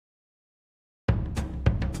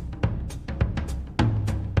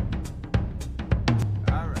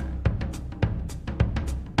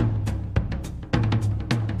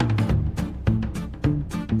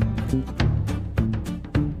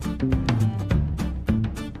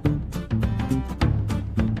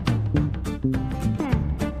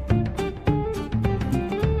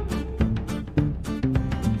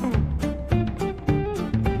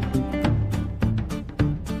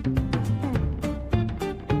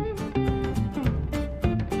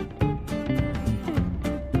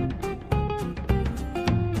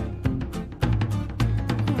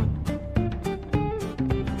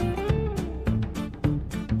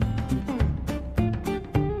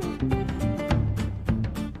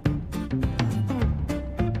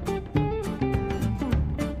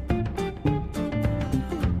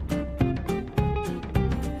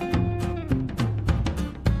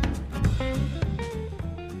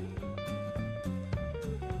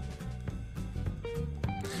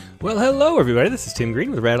Well, hello everybody, this is Tim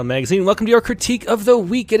Green with Rattle Magazine. Welcome to your critique of the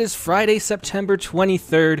week. It is Friday, September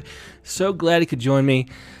 23rd. So glad you could join me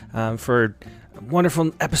for a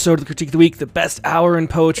wonderful episode of the Critique of the Week, the best hour in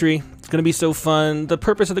poetry. It's going to be so fun. The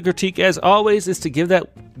purpose of the critique, as always, is to give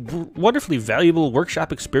that wonderfully valuable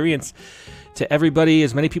workshop experience to everybody,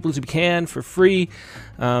 as many people as we can, for free,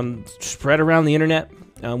 spread around the internet.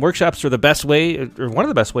 Workshops are the best way, or one of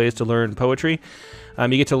the best ways to learn poetry.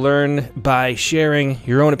 You get to learn by sharing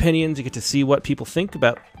your own opinions. You get to see what people think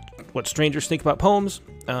about, what strangers think about poems.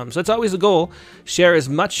 So that's always the goal. Share as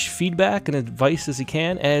much feedback and advice as you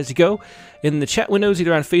can as you go. In the chat windows,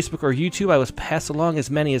 either on Facebook or YouTube, I will pass along as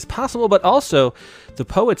many as possible, but also the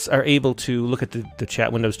poets are able to look at the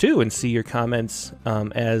chat windows too and see your comments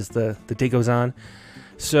as the day goes on.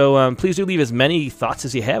 So please do leave as many thoughts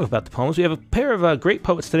as you have about the poems. We have a pair of great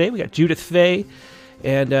poets today. We got Judith Faye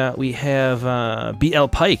and we have B.L.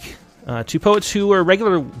 Pike, two poets who are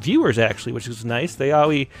regular viewers, actually, which is nice. They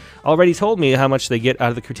already told me how much they get out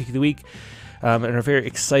of the Critique of the Week and are very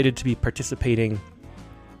excited to be participating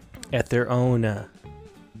at their own, have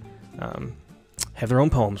their own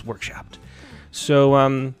poems workshopped.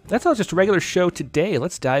 So that's all just a regular show today.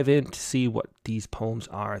 Let's dive in to see what these poems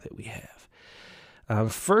are that we have.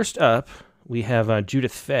 First up, we have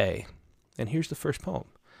Judith Faye, and here's the first poem.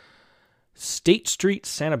 State Street,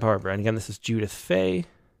 Santa Barbara. And again, this is Judith Faye.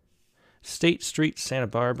 State Street, Santa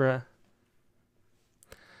Barbara.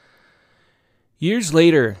 Years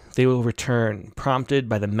later, they will return, prompted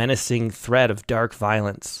by the menacing threat of dark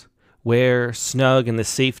violence, where, snug in the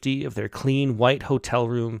safety of their clean white hotel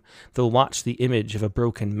room, they'll watch the image of a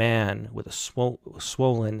broken man with a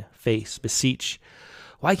swollen face beseech,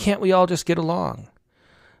 "Why can't we all just get along?"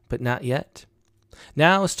 But not yet.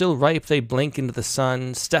 Now, still ripe, they blink into the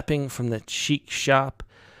sun, stepping from the chic shop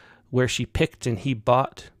where she picked and he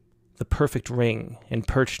bought the perfect ring and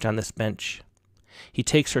perched on this bench. He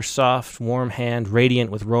takes her soft, warm hand,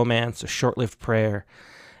 radiant with romance, a short-lived prayer,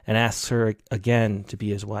 and asks her again to be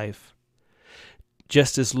his wife.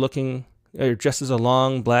 Just as a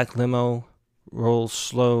long black limo rolls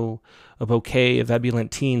slow, a bouquet of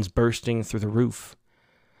ebullient teens bursting through the roof.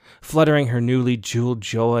 Fluttering her newly jeweled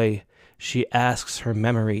joy, she asks her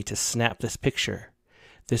memory to snap this picture,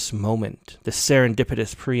 this moment, this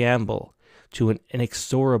serendipitous preamble to an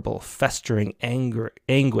inexorable, festering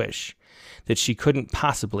anguish that she couldn't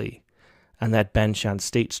possibly, on that bench on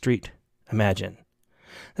State Street, imagine.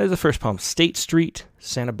 That is the first poem, State Street,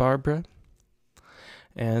 Santa Barbara.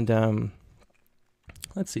 And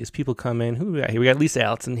let's see, as people come in, who do we got here? We got Lisa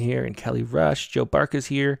Allison here and Kelly Rush. Joe Barker's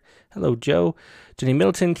here. Hello, Joe. Jenny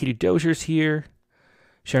Middleton, Katie Dozier's here.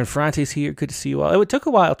 Sharon Ferrante's here. Good to see you all. It took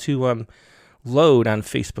a while to load on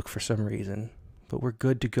Facebook for some reason, but we're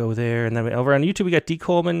good to go there. And then over on YouTube, we got D.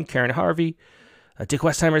 Coleman, Karen Harvey, Dick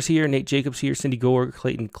Westheimer's here, Nate Jacobs here, Cindy Gore,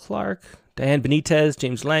 Clayton Clark, Diane Benitez,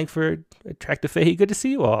 James Langford, Attracta Fahy. Good to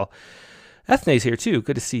see you all. Ethne's here too.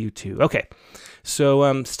 Good to see you too. Okay,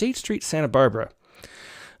 so State Street, Santa Barbara.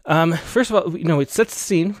 First of all, it sets the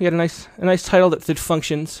scene. We had a nice title that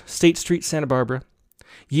functions. State Street, Santa Barbara.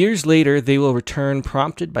 Years later, they will return,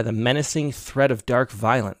 prompted by the menacing threat of dark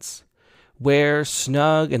violence, where,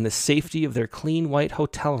 snug in the safety of their clean white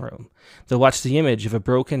hotel room, they'll watch the image of a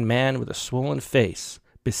broken man with a swollen face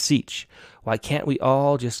beseech, "Why can't we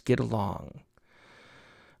all just get along?"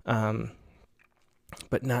 But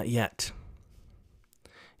not yet.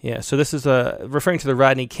 Yeah, so this is referring to the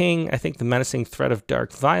Rodney King, I think, the menacing threat of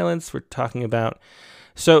dark violence we're talking about.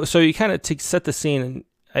 So you kind of, to set the scene, and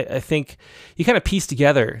I think you kind of piece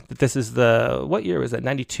together that this is what year was that,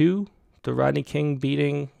 92? The Rodney King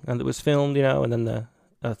beating that was filmed, and then the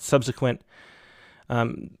subsequent.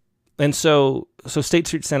 And so State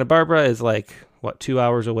Street, Santa Barbara is 2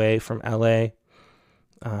 hours away from LA.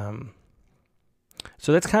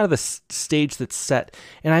 So that's kind of the stage that's set.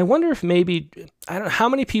 And I wonder if maybe, I don't know, how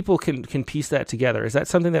many people can piece that together? Is that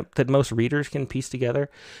something that most readers can piece together?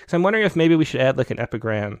 Because I'm wondering if maybe we should add an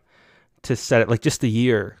epigram to set it, just the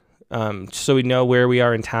year, so we know where we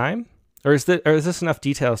are in time? Or is this enough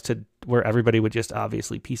details to where everybody would just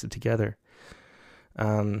obviously piece it together?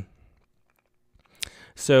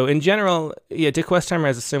 So in general, Dick Westheimer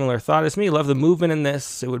has a similar thought as me. Love the movement in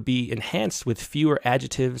this. It would be enhanced with fewer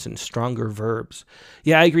adjectives and stronger verbs.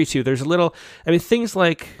 Yeah, I agree too. There's things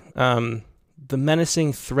like the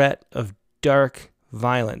menacing threat of dark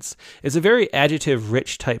violence is a very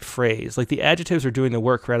adjective-rich type phrase. The adjectives are doing the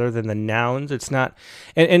work rather than the nouns. It's not,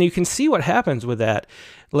 and you can see what happens with that.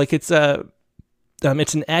 It's an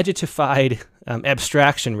adjectivified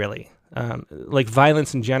abstraction, really.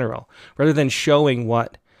 Violence in general, rather than showing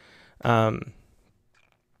what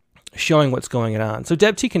showing what's going on. So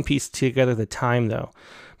Deb T can piece together the time, though.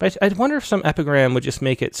 But I wonder if some epigram would just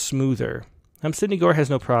make it smoother. Sidney Gore has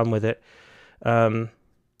no problem with it. But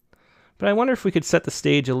I wonder if we could set the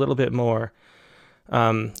stage a little bit more.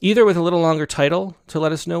 Either with a little longer title to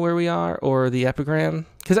let us know where we are, or the epigram.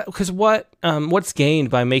 Because what's gained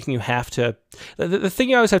by making you have to... The thing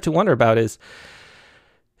you always have to wonder about is,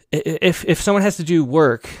 if someone has to do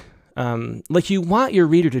work, like you want your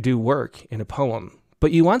reader to do work in a poem,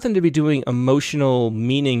 but you want them to be doing emotional,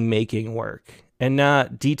 meaning-making work and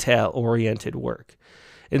not detail-oriented work.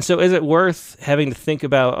 And so is it worth having to think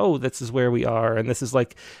about, oh, this is where we are, and this is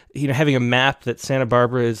like, having a map that Santa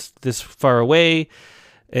Barbara is this far away,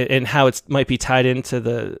 and how it might be tied into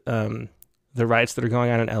the riots that are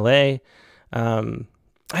going on in L.A. I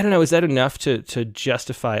don't know, is that enough to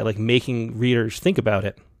justify like making readers think about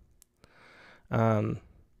it?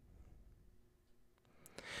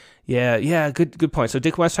 Yeah, good point. So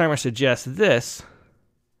Dick Westheimer suggests this,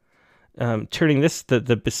 turning this,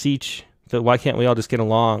 the beseech, the why can't we all just get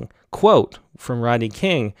along quote from Rodney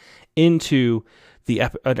King into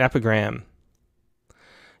an epigram.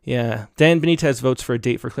 Yeah, Dan Benitez votes for a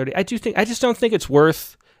date for clarity. I just don't think it's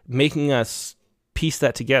worth making us piece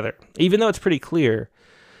that together, even though it's pretty clear.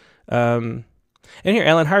 And here,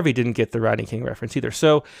 Alan Harvey didn't get the Rodney King reference either.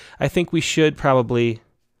 So I think we should probably,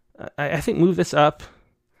 I think, move this up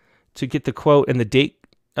to get the quote and the date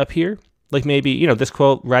up here. Like maybe, this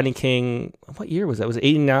quote, Rodney King, what year was that? Was it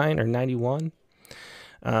 89 or 91?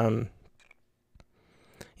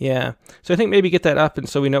 Yeah. So I think maybe get that up, and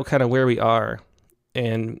so we know kind of where we are.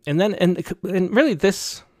 And really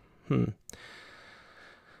this,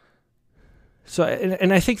 So,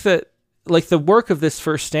 and I think that, like, the work of this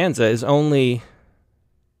first stanza is only,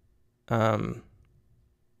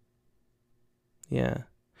 yeah.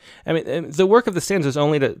 I mean, the work of the stanza is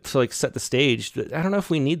only to like set the stage. I don't know if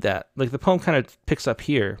we need that. Like, the poem kind of picks up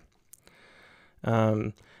here.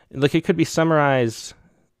 Like, it could be summarized.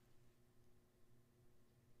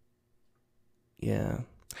 Yeah.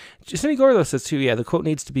 Sidney Gore, though, says too, yeah, the quote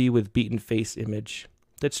needs to be with beaten face image.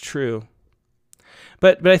 That's true.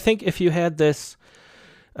 But I think if you had this,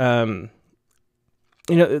 the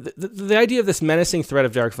idea of this menacing threat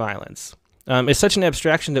of dark violence is such an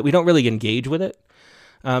abstraction that we don't really engage with it.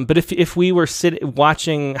 But if we were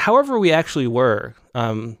watching, however we actually were,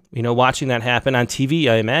 watching that happen on TV,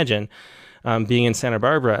 I imagine, being in Santa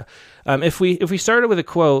Barbara, if we started with a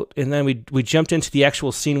quote and then we jumped into the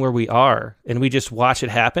actual scene where we are and we just watch it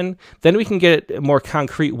happen, then we can get a more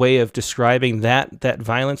concrete way of describing that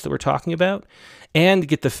violence that we're talking about, and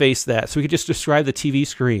get the face that. So we could just describe the TV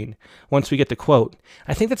screen once we get the quote.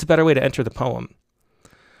 I think that's a better way to enter the poem.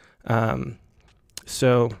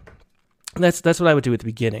 So that's what I would do at the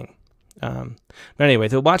beginning. But anyway,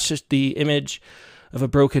 they'll watch the image of a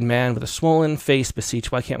broken man with a swollen face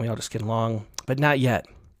beseech, why can't we all just get along? But not yet.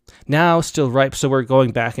 Now still ripe, so we're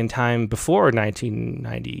going back in time before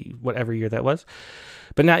 1990, whatever year that was.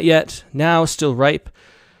 But not yet. Now still ripe.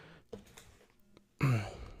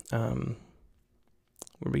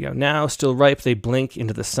 Where we go. Now still ripe, they blink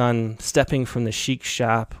into the sun, stepping from the chic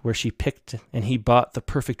shop where she picked and he bought the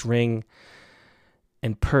perfect ring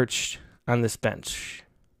and perched on this bench.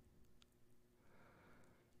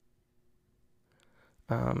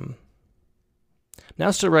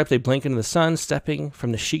 Now still ripe, they blink into the sun, stepping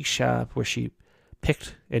from the chic shop where she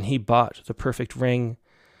picked and he bought the perfect ring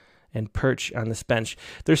and perch on this bench.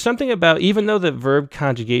 There's something about, even though the verb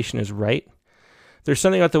conjugation is right, there's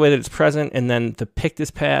something about the way that it's present and then the picked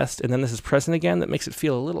is past and then this is present again that makes it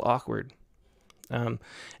feel a little awkward.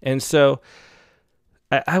 And so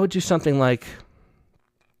I would do something like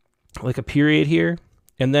a period here,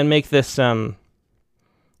 and then make this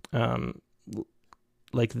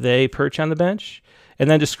like they perch on the bench,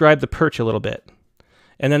 and then describe the perch a little bit,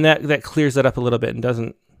 and then that clears that up a little bit and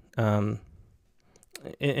doesn't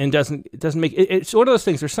make it, it's one of those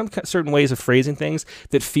things. There's some certain ways of phrasing things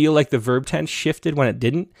that feel like the verb tense shifted when it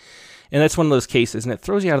didn't, and that's one of those cases, and it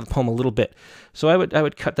throws you out of the poem a little bit. So I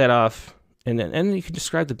would cut that off, and then you can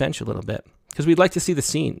describe the bench a little bit, because we'd like to see the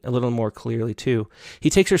scene a little more clearly too. He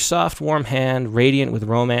takes her soft, warm hand, radiant with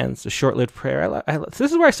romance, a short-lived prayer.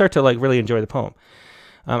 This is where I start to really enjoy the poem.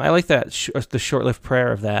 I like that, the short-lived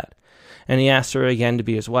prayer of that. And he asks her again to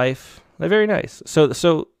be his wife. They're very nice. So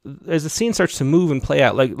as the scene starts to move and play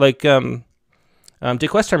out, Dick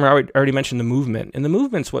Westheimer already mentioned the movement, and the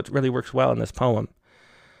movement's what really works well in this poem.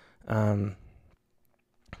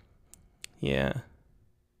 Yeah.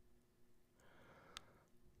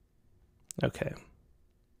 Okay.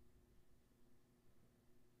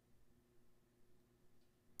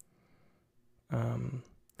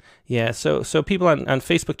 Yeah, so people on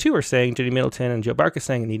Facebook too are saying, Judy Middleton and Joe Bark is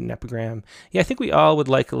saying, I need an epigram. Yeah, I think we all would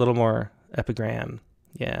like a little more epigram.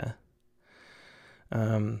 Yeah.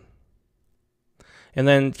 And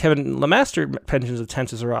then Kevin Lemaster mentions the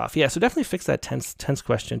tenses are off. Yeah, so definitely fix that tense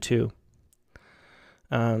question too.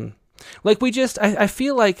 I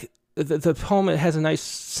feel like the poem has a nice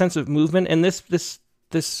sense of movement, and this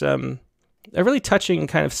a really touching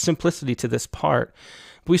kind of simplicity to this part.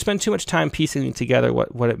 But we spend too much time piecing together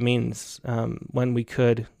what it means when we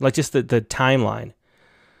could, like, just the timeline.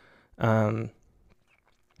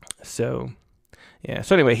 So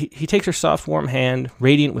anyway, he takes her soft, warm hand,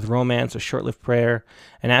 radiant with romance, a short-lived prayer,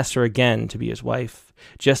 and asks her again to be his wife.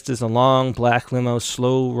 Just as a long black limo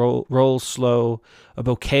rolls slow, a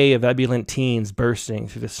bouquet of ebullient teens bursting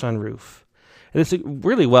through the sunroof. And it's a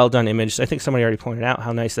really well-done image. I think somebody already pointed out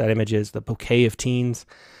how nice that image is, the bouquet of teens.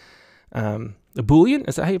 Ebullient?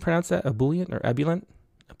 Is that how you pronounce that? Ebullient or ebullient?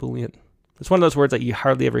 Ebullient. It's one of those words that you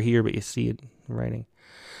hardly ever hear, but you see it in writing.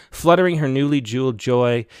 Fluttering her newly jeweled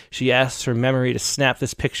joy, she asks her memory to snap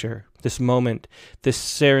this picture, this moment, this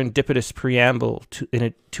serendipitous preamble to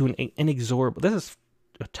an inexorable... This is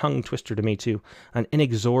a tongue twister to me, too. An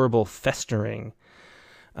inexorable festering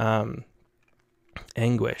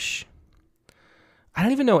anguish. I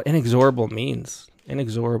don't even know what inexorable means.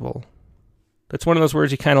 Inexorable. That's one of those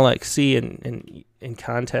words you kind of like see in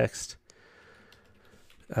context.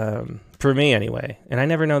 For me, anyway. And I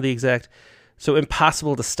never know the exact... So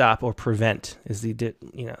impossible to stop or prevent is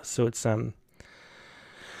so it's, I don't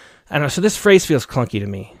know. So this phrase feels clunky to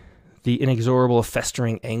me. The inexorable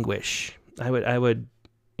festering anguish. I would,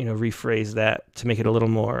 rephrase that to make it a little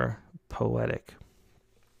more poetic.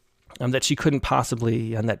 That she couldn't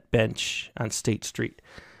possibly, on that bench on State Street,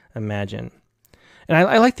 imagine. And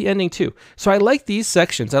I like the ending too. So I like these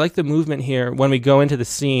sections. I like the movement here when we go into the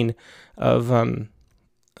scene of, the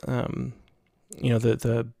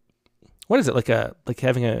what is it, like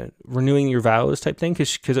having a renewing your vows type thing?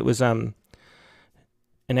 Because it was and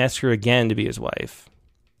ask her again to be his wife,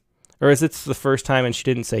 or is it the first time and she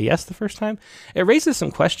didn't say yes the first time? It raises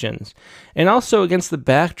some questions, and also against the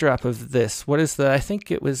backdrop of this, what is I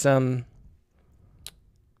think it was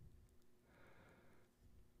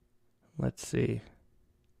let's see.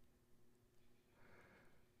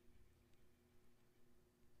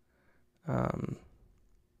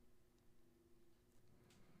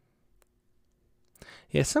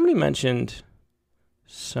 Yeah, somebody mentioned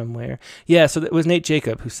somewhere. Yeah, so it was Nate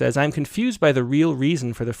Jacob who says, I'm confused by the real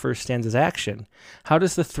reason for the first stanza's action. How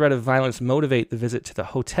does the threat of violence motivate the visit to the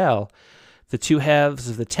hotel? The two halves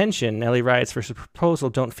of the tension, Nellie Riot's versus proposal,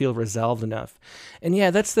 don't feel resolved enough. And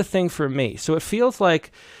yeah, that's the thing for me. So it feels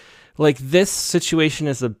like this situation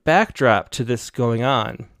is a backdrop to this going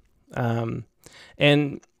on.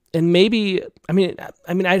 And maybe, I mean,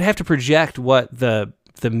 I'd have to project what the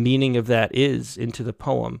meaning of that is into the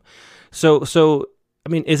poem. So I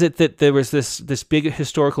mean, is it that there was this big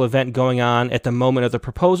historical event going on at the moment of the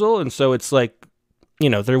proposal, and so it's like,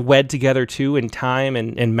 they're wed together too in time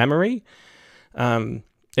and memory, in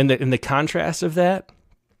the contrast of that?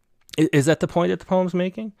 Is that the point that the poem's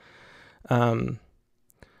making? The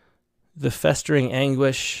festering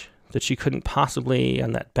anguish that she couldn't possibly,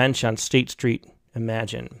 on that bench on State Street,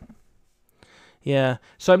 imagine. Yeah,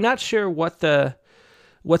 so I'm not sure what the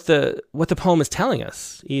poem is telling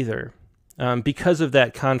us either, because of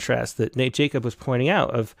that contrast that Nate Jacob was pointing out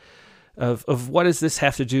of what does this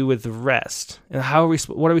have to do with the rest, and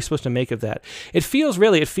what are we supposed to make of that? It feels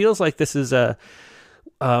like this is a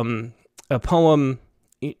poem,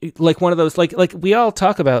 like one of those, like we all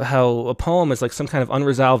talk about how a poem is like some kind of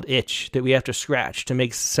unresolved itch that we have to scratch to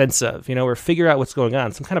make sense of, or figure out what's going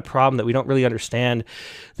on, some kind of problem that we don't really understand,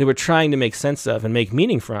 that we're trying to make sense of and make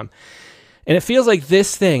meaning from. And it feels like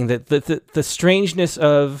this thing, that the strangeness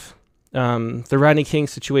of the Rodney King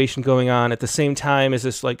situation going on at the same time as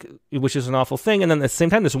this, which is an awful thing, and then at the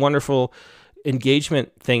same time this wonderful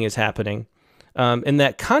engagement thing is happening. And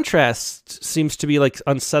that contrast seems to be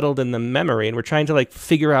unsettled in the memory, and we're trying to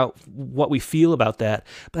figure out what we feel about that,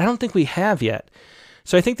 but I don't think we have yet.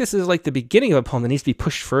 So I think this is the beginning of a poem that needs to be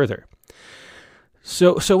pushed further.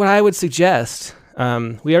 So what I would suggest, we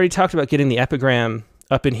already talked about getting the epigram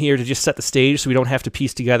up in here to just set the stage so we don't have to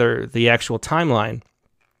piece together the actual timeline.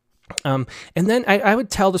 And then I would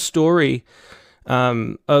tell the story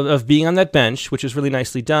of being on that bench, which is really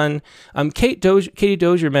nicely done. Katie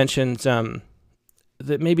Dozier mentioned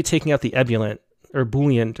that maybe taking out the ebullient or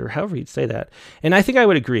ebullient, or however you'd say that. And I think I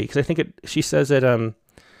would agree, because I think she says that, what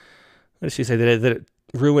does she say? That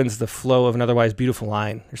ruins the flow of an otherwise beautiful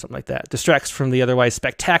line or something like that. Distracts from the otherwise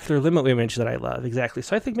spectacular limo image that I love. Exactly.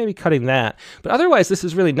 So I think maybe cutting that. But otherwise, this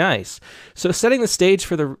is really nice. So setting the stage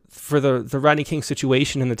for the Rodney King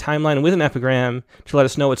situation in the timeline with an epigram to let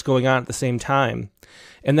us know what's going on at the same time.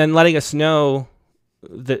 And then letting us know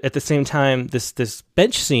that at the same time, this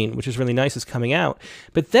bench scene, which is really nice, is coming out.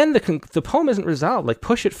 But then the poem isn't resolved. Like,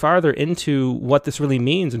 push it farther into what this really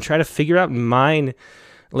means and try to figure out in mind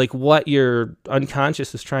like what your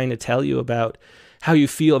unconscious is trying to tell you about how you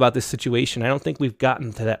feel about this situation. I don't think we've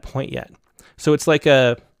gotten to that point yet. So it's like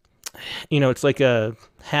a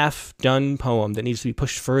half done poem that needs to be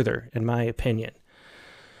pushed further, in my opinion.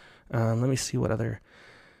 Let me see what other.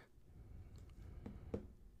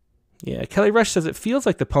 Yeah, Kelly Rush says it feels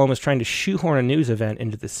like the poem is trying to shoehorn a news event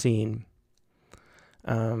into the scene.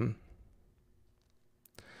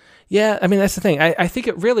 Yeah, I mean, that's the thing. I think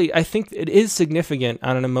it is significant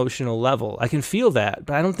on an emotional level. I can feel that,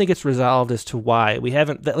 but I don't think it's resolved as to why. We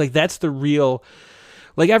haven't, that's the real,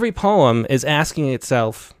 like, every poem is asking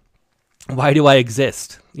itself, why do I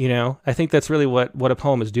exist? You know, I think that's really what a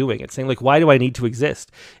poem is doing. It's saying, like, why do I need to exist?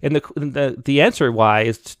 And the answer why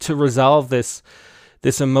is to resolve this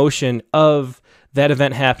emotion of that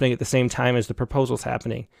event happening at the same time as the proposal's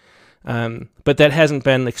happening. But that hasn't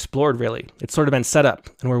been explored really. It's sort of been set up,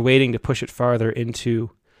 and we're waiting to push it farther into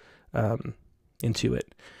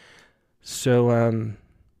it. So,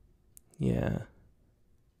 yeah.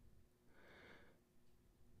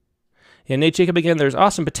 Yeah, Nate Jacob again, there's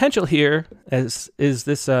awesome potential here. As is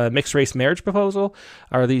this mixed race marriage proposal?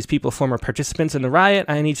 Are these people former participants in the riot?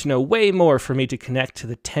 I need to know way more for me to connect to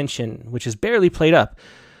the tension, which is barely played up.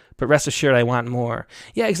 But rest assured, I want more.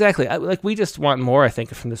 Yeah, exactly. We just want more, I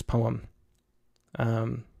think, from this poem.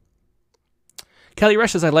 Kelly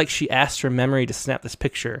Rush says, I like she asked her memory to snap this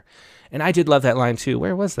picture. And I did love that line, too.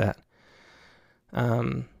 Where was that?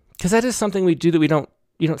 Because that is something we do that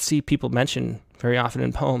you don't see people mention very often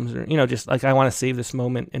in poems. Or, just like, I want to save this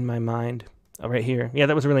moment in my mind. Oh, right here. Yeah,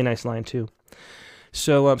 that was a really nice line, too.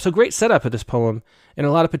 So great setup of this poem and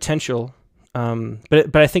a lot of potential.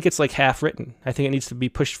 But I think it's like half written. I think it needs to be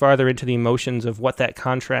pushed farther into the emotions of what that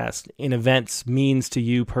contrast in events means to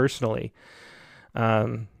you personally.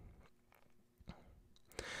 Jenny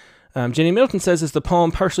Middleton says, is the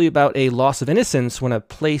poem partially about a loss of innocence when a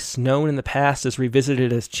place known in the past is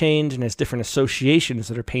revisited as change and has different associations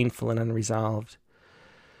that are painful and unresolved?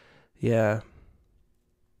 Yeah.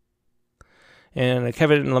 And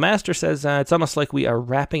Kevin Lemaster says, it's almost like we are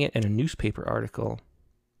wrapping it in a newspaper article.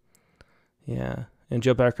 Yeah. And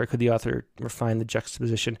Joe Barker, could the author refine the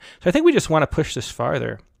juxtaposition? So I think we just want to push this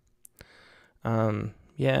farther.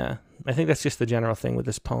 Yeah. I think that's just the general thing with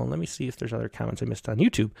this poem. Let me see if there's other comments I missed on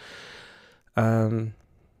YouTube.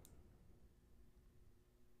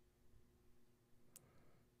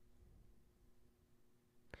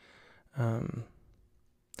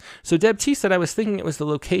 So Deb T said, I was thinking it was the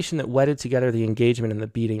location that wedded together the engagement and the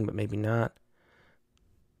beating, but maybe not.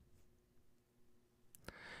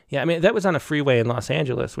 Yeah, I mean, that was on a freeway in Los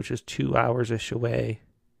Angeles, which is 2 hours-ish away.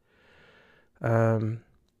 Diane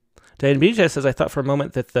Benitez says, I thought for a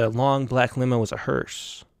moment that the long black limo was a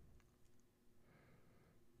hearse.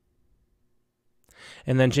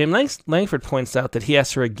 And then James Langford points out that he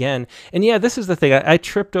asked her again. And yeah, this is the thing. I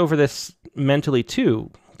tripped over this mentally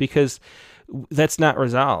too, because that's not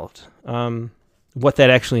resolved, what that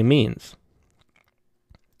actually means.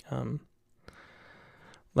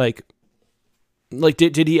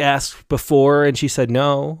 Did he ask before and she said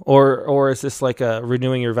no? Or is this like a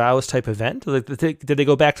renewing your vows type event? Did they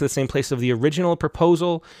go back to the same place of the original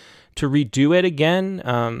proposal to redo it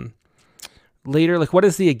again later? Like, what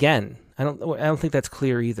is the again? I don't think that's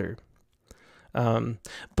clear either.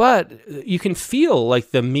 But you can feel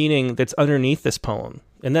like the meaning that's underneath this poem.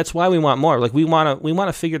 And that's why we want more. Like, we want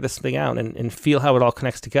to figure this thing out and feel how it all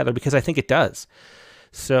connects together, because I think it does.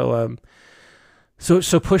 So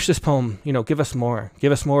push this poem, give us more.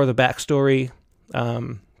 Give us more of the backstory,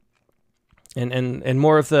 and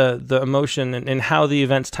more of the emotion and how the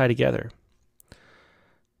events tie together.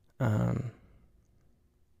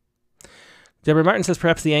 Deborah Martin says,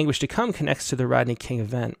 perhaps the anguish to come connects to the Rodney King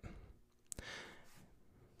event.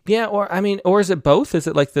 Yeah, or is it both? Is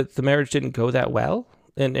it like the marriage didn't go that well?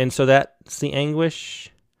 And so that's the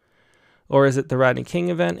anguish? Or is it the Rodney King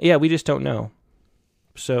event? Yeah, we just don't know.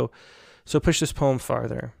 So push this poem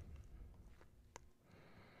farther.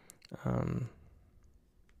 And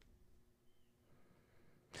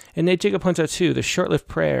Nate Jacob points out too, the short-lived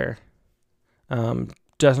prayer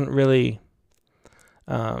doesn't really,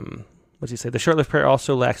 what's he say? The short-lived prayer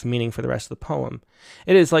also lacks meaning for the rest of the poem.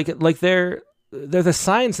 It is like they're the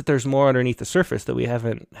signs that there's more underneath the surface that we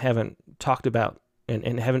haven't talked about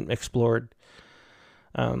and haven't explored.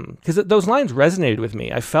 Because those lines resonated with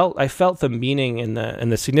me. I felt the meaning and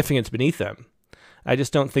the significance beneath them. I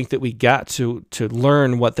just don't think that we got to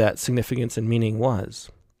learn what that significance and meaning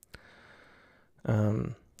was.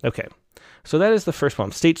 Okay, so that is the first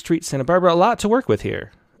poem, State Street, Santa Barbara. A lot to work with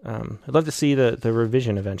here. I'd love to see the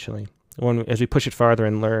revision eventually, as we push it farther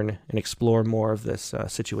and learn and explore more of this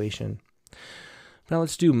situation. Now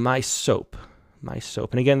let's do My Soap. My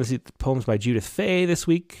Soap. And again, this is poems by Judith Faye this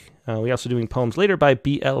week. We're also doing poems later by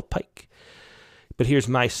B.L. Pike. But here's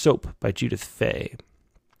My Soap by Judith Faye.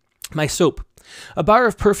 My soap. A bar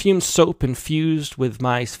of perfumed soap infused with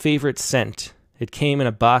my favorite scent. It came in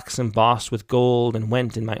a box embossed with gold and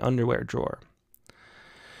went in my underwear drawer.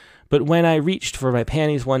 But when I reached for my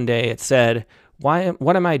panties one day, it said,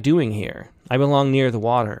 what am I doing here? I belong near the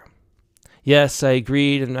water. Yes, I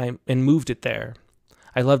agreed and moved it there.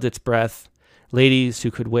 I loved its breath. Ladies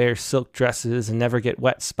who could wear silk dresses and never get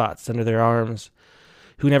wet spots under their arms,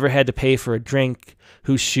 who never had to pay for a drink,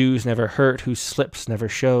 whose shoes never hurt, whose slips never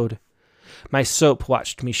showed. My soap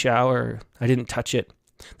watched me shower. I didn't touch it.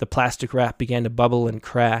 The plastic wrap began to bubble and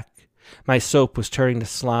crack. My soap was turning to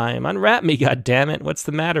slime. Unwrap me, goddammit. What's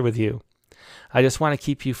the matter with you? I just want to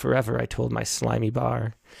keep you forever, I told my slimy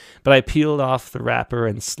bar. But I peeled off the wrapper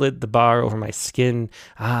and slid the bar over my skin.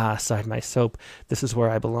 Ah, sighed my soap, this is where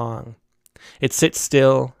I belong. It sits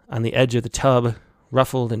still on the edge of the tub,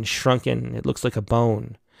 ruffled and shrunken. It looks like a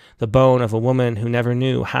bone, the bone of a woman who never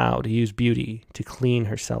knew how to use beauty to clean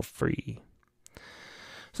herself free.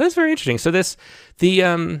 So that's very interesting. So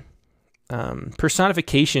the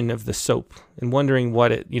personification of the soap and wondering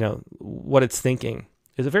what it's thinking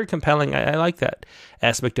is a very compelling. I like that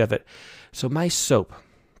aspect of it. So My Soap.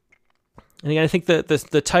 And again, I think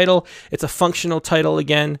the title, it's a functional title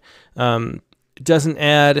again. Doesn't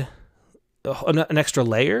add an extra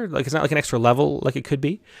layer, like it's not like an extra level like it could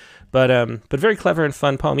be, but very clever and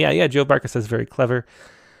fun poem. Yeah, Joe Barker says very clever.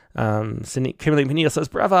 Kimberly McNeil says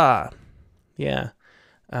brava. Yeah.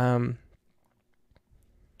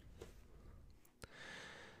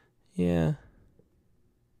 Yeah.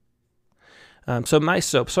 So My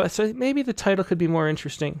Soap. So maybe the title could be more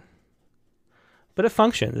interesting, but it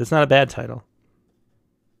functions. It's not a bad title.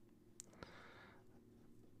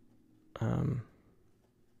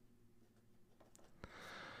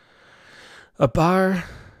 A bar.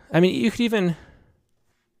 I mean, you could even,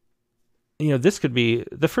 this could be,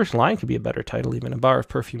 the first line could be a better title even. A bar of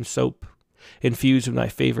perfumed soap infused with my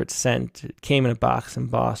favorite scent. It came in a box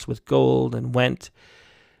embossed with gold and went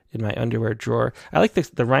in my underwear drawer. I like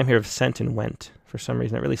the rhyme here of scent and went for some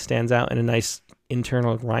reason. It really stands out in a nice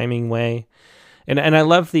internal rhyming way. And I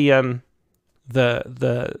love the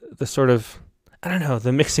sort of, I don't know,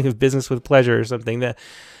 the mixing of business with pleasure or something.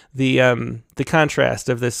 The contrast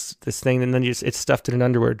of this thing, and then it's stuffed in an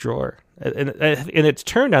underwear drawer, and it's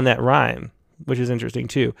turned on that rhyme, which is interesting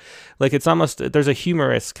too. Like it's almost, there's a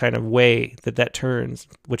humorous kind of way that turns,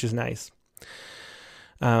 which is nice.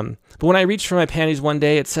 But when I reached for my panties one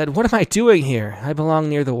day, it said, "What am I doing here? I belong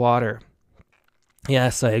near the water."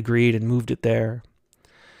 Yes, I agreed and moved it there.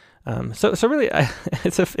 So really,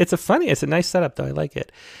 it's a nice setup though. I like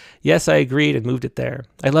it. Yes, I agreed and moved it there.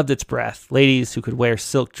 I loved its breath. Ladies who could wear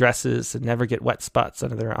silk dresses and never get wet spots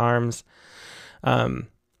under their arms.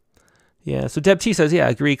 Yeah, so Deb T says, yeah,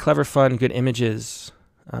 I agree. Clever, fun, good images.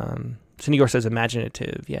 Cindy Gore says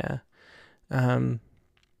imaginative. Yeah.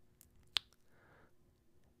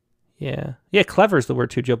 Yeah, clever is the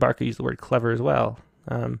word too. Joe Barker used the word clever as well.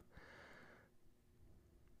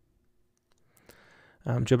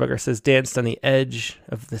 Joe Barker says danced on the edge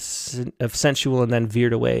of sensual and then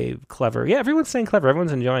veered away. Clever. Yeah, everyone's saying clever.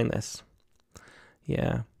 Everyone's enjoying this.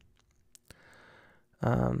 Yeah.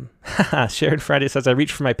 Sharon Friday says I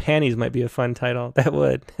reached for my panties might be a fun title. That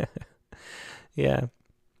would. Yeah.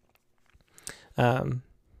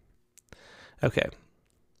 Okay.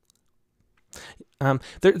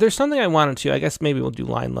 There's something I wanted to. I guess maybe we'll do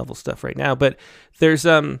line level stuff right now. But there's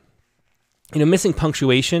missing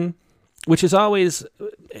punctuation, which is always,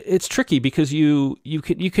 it's tricky because you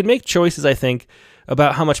can make choices, I think,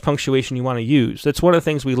 about how much punctuation you want to use. That's one of the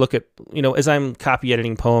things we look at, as I'm copy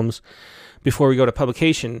editing poems before we go to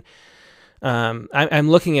publication. I'm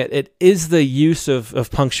looking at it. Is the use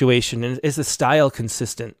of punctuation, and is the style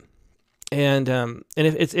consistent? And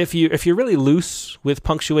if you're really loose with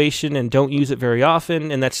punctuation and don't use it very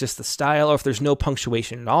often, and that's just the style, or if there's no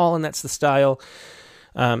punctuation at all and that's the style,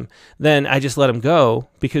 then I just let them go,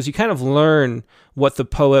 because you kind of learn what the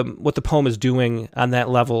poem is doing on that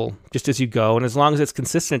level just as you go. And as long as it's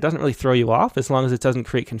consistent, it doesn't really throw you off, as long as it doesn't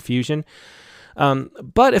create confusion.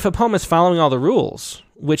 But if a poem is following all the rules,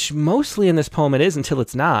 which mostly in this poem it is until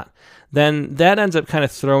it's not, then that ends up kind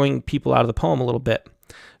of throwing people out of the poem a little bit.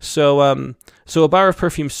 So, so a bar of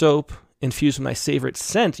perfume soap infused with my favorite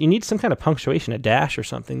scent, you need some kind of punctuation, a dash or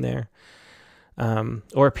something there,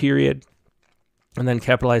 or a period, and then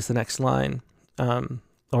capitalize the next line,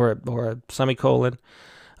 or a semicolon.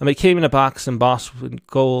 It came in a box embossed with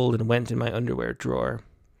gold and went in my underwear drawer.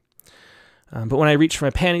 But when I reached for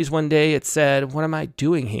my panties one day, it said, "What am I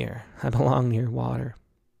doing here? I belong near water."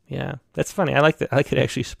 Yeah, that's funny. I like that. I like it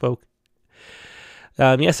actually spoke.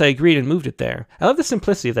 Yes, I agreed and moved it there. I love the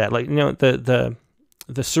simplicity of that. Like, you know, the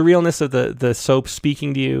surrealness of the soap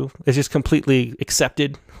speaking to you is just completely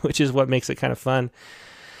accepted, which is what makes it kind of fun.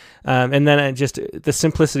 And then the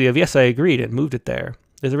simplicity of, yes, I agreed and moved it there.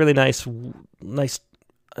 There's a really nice,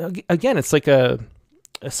 again, it's like a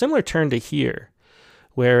similar turn to here,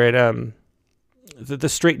 where it, the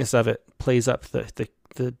straightness of it plays up the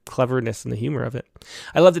cleverness and the humor of it.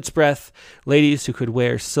 I loved its breath. Ladies who could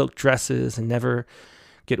wear silk dresses and never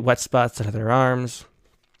get wet spots under their arms.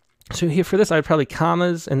 So here for this, I would probably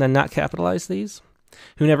commas and then not capitalize these.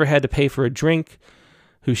 Who never had to pay for a drink,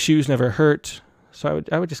 whose shoes never hurt. So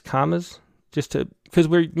I would just commas, just to, because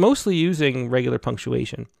we're mostly using regular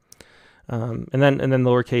punctuation, and then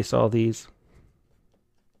lowercase all these.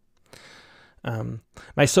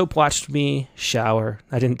 My soap watched me shower.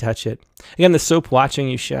 I didn't touch it. Again, the soap watching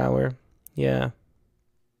you shower. Yeah.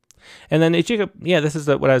 And then Jacob, yeah, this is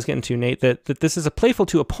what I was getting to, Nate, that this is a playful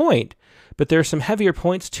to a point, but there are some heavier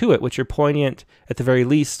points to it, which are poignant at the very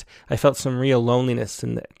least. I felt some real loneliness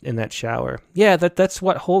in that shower. Yeah, that's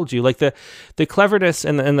what holds you. Like the cleverness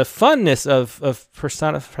and the funness of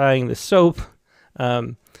personifying the soap,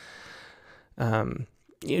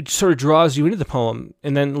 it sort of draws you into the poem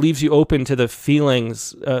and then leaves you open to the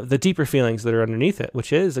feelings, the deeper feelings that are underneath it,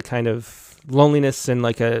 which is a kind of loneliness and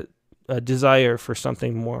like a desire for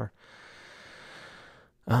something more.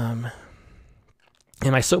 And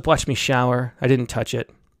my soap watched me shower. I didn't touch it.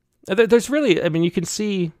 There's really, I mean, you can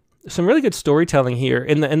see some really good storytelling here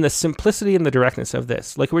in the simplicity and the directness of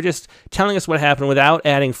this. Like, we're just telling us what happened without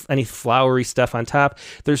adding any flowery stuff on top.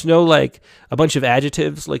 There's no like a bunch of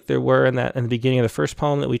adjectives like there were in the beginning of the first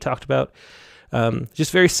poem that we talked about.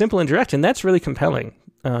 Just very simple and direct, and that's really compelling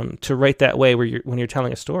to write that way when you're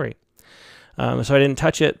telling a story. So I didn't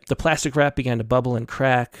touch it. The plastic wrap began to bubble and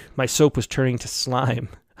crack. My soap was turning to slime.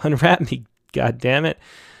 Unwrap me, God damn it!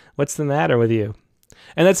 What's the matter with you?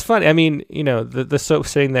 And that's funny. I mean, you know, the soap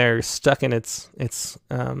sitting there stuck in its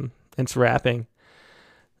wrapping.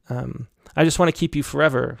 I just want to keep you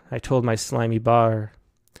forever, I told my slimy bar,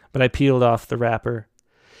 but I peeled off the wrapper.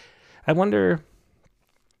 I wonder,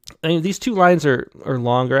 I mean, these two lines are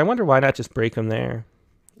longer. I wonder why not just break them there.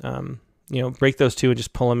 You know, break those two and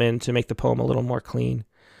just pull them in to make the poem a little more clean.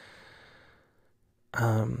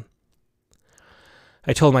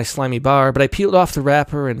 I told my slimy bar, but I peeled off the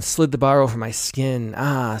wrapper and slid the bar over my skin.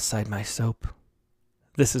 Ah, sighed my soap.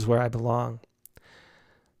 This is where I belong.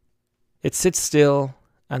 It sits still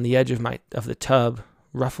on the edge of the tub,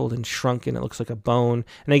 ruffled and shrunken. It looks like a bone.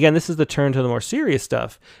 And again, this is the turn to the more serious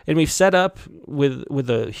stuff. And we've set up with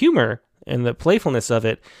the humor and the playfulness of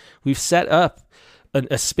it. We've set up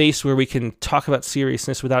a space where we can talk about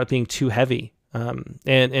seriousness without it being too heavy.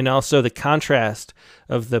 And also the contrast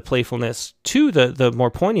of the playfulness to the more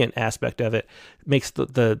poignant aspect of it makes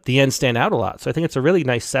the end stand out a lot. So I think it's a really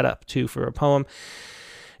nice setup too for a poem.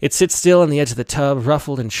 It sits still on the edge of the tub,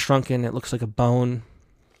 ruffled and shrunken. It looks like a bone.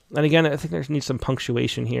 And again, I think there needs some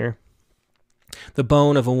punctuation here. The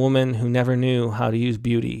bone of a woman who never knew how to use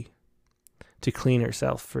beauty to clean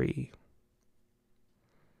herself free.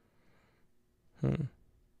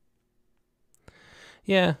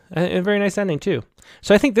 Yeah, a very nice ending too.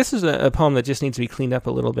 So I think this is a poem that just needs to be cleaned up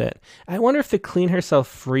a little bit. I wonder if the clean herself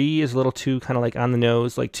free is a little too kind of like on the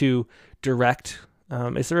nose, like too direct.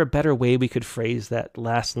 Is there a better way we could phrase that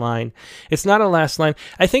last line? It's not a last line.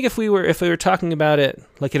 I think if we were talking about it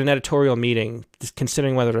like in an editorial meeting, just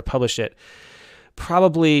considering whether to publish it,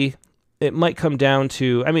 probably it might come down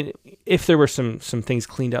to, I mean, if there were some things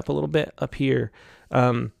cleaned up a little bit up here,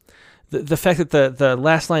 the fact that the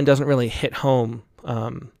last line doesn't really hit home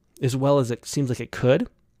as well as it seems like it could.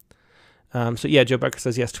 So yeah, Joe Barker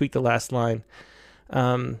says, yes, tweak the last line.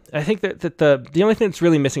 I think that the only thing that's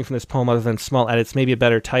really missing from this poem, other than small edits, maybe a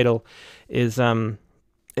better title, is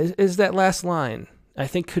that last line. I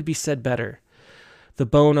think could be said better. The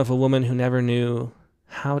bone of a woman who never knew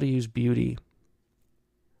how to use beauty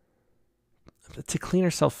to clean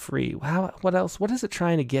herself free. What else? What is it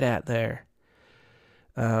trying to get at there?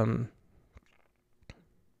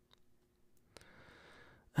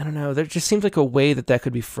 I don't know. There just seems like a way that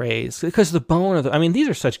could be phrased, because the bone of I mean, these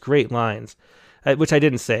are such great lines, which I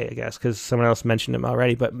didn't say, I guess, because someone else mentioned them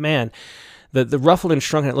already. But man, the ruffled and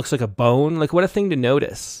shrunken, it looks like a bone. Like, what a thing to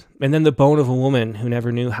notice. And then the bone of a woman who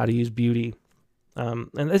never knew how to use beauty. And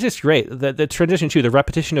it's just great. The transition too, the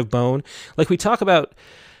repetition of bone. Like, we talk about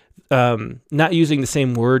not using the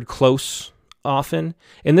same word close often,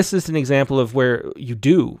 and this is an example of where you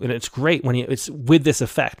do, and it's great when it's with this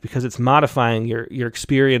effect, because it's modifying your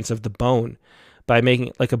experience of the bone by making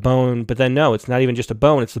it like a bone. But then no, it's not even just a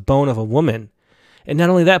bone, it's the bone of a woman. And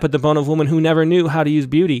not only that, but the bone of a woman who never knew how to use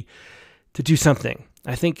beauty to do something.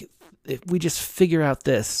 I think if we just figure out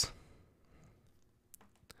this,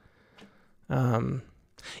 even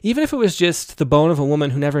if it was just the bone of a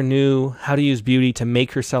woman who never knew how to use beauty to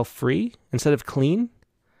make herself free instead of clean.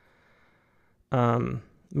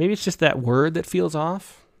 Maybe it's just that word that feels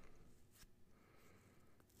off.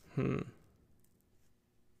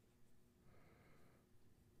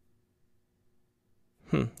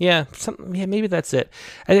 Yeah, maybe that's it.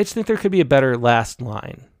 I just think there could be a better last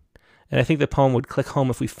line. And I think the poem would click home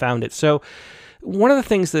if we found it. So one of the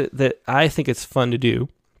things that I think it's fun to do,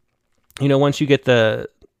 once you get the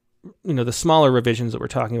smaller revisions that we're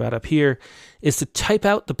talking about up here, is to type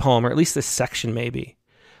out the poem, or at least this section maybe.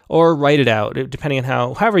 Or write it out, depending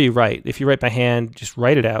on however you write. If you write by hand, just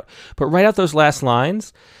write it out. But write out those last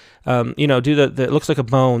lines. Do it looks like a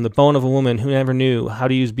bone, the bone of a woman who never knew how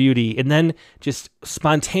to use beauty, and then just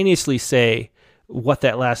spontaneously say what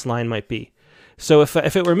that last line might be. So if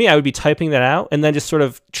it were me, I would be typing that out and then just sort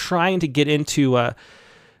of trying to get into a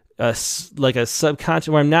subconscious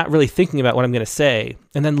where I'm not really thinking about what I'm going to say,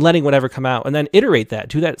 and then letting whatever come out, and then iterate that.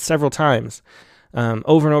 Do that several times,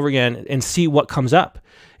 over and over again, and see what comes up.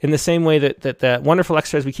 In the same way that wonderful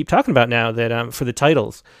exercise we keep talking about now, that for the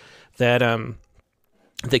titles, that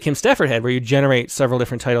Kim Stafford had, where you generate several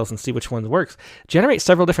different titles and see which one works. Generate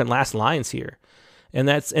several different last lines here, and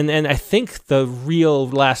I think the real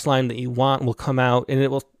last line that you want will come out, and it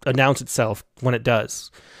will announce itself when it does.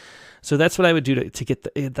 So that's what I would do to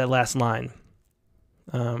get that last line.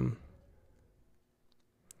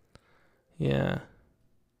 Yeah.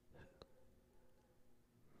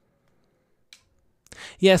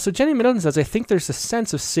 Yeah, so Jenny Middleton says, I think there's a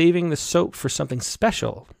sense of saving the soap for something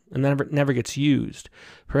special and never gets used.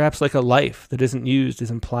 Perhaps like a life that isn't used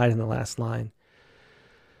is implied in the last line.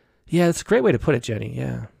 Yeah, that's a great way to put it, Jenny,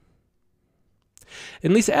 yeah.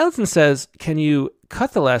 And Lisa Allison says, can you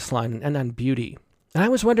cut the last line and end on beauty? And I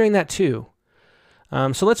was wondering that too.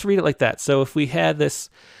 So let's read it like that. So if we had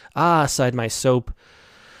this, sighed my soap,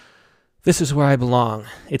 this is where I belong.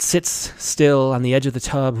 It sits still on the edge of the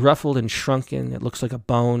tub, ruffled and shrunken. It looks like a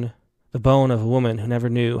bone, the bone of a woman who never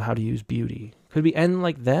knew how to use beauty. Could we end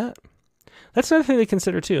like that? That's another thing to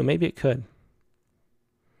consider too. Maybe it could.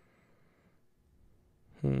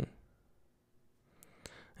 And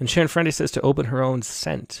Sharon Friendly says to open her own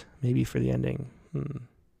scent, maybe for the ending. I'll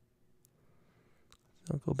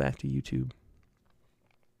go back to YouTube.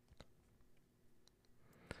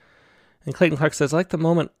 And Clayton Clark says, I like the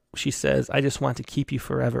moment she says, I just want to keep you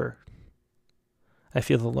forever. I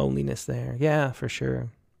feel the loneliness there. Yeah, for sure.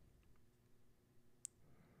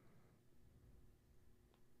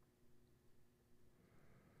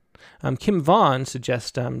 Kim Vaughn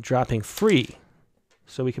suggests dropping free.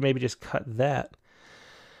 So we can maybe just cut that.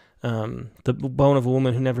 The bone of a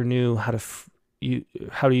woman who never knew how to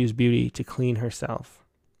use beauty to clean herself.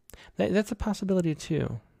 That's a possibility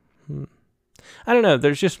too. I don't know.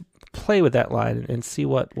 There's just play with that line and see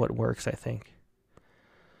what works, I think.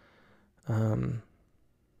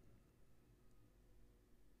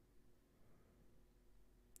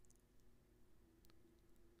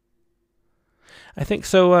 I think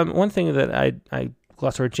so. One thing that I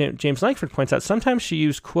gloss over, James Langford points out, sometimes she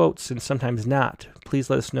used quotes and sometimes not. Please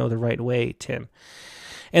let us know the right way, Tim.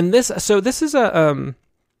 And this is a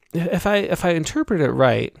if I interpret it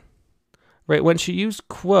right, when she used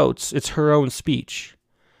quotes, it's her own speech.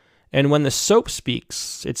 And when the soap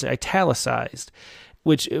speaks, it's italicized,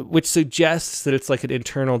 which suggests that it's like an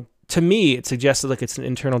internal. To me, it suggests like it's an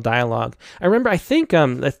internal dialogue. I think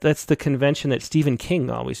that's the convention that Stephen King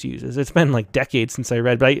always uses. It's been like decades since I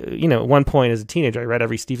read, but at one point as a teenager, I read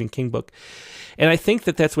every Stephen King book, and I think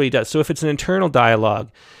that's what he does. So if it's an internal dialogue,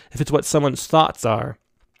 if it's what someone's thoughts are,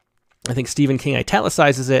 I think Stephen King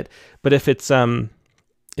italicizes it. But if it's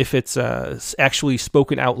actually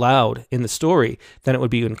spoken out loud in the story, then it would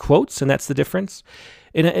be in quotes, and that's the difference.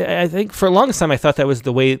 And I think for a long time I thought that was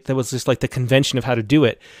the way, that was just like the convention of how to do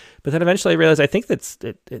it. But then eventually I realized I think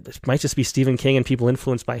it might just be Stephen King and people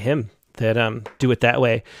influenced by him that do it that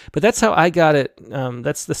way. But that's how I got it.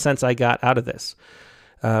 That's the sense I got out of this.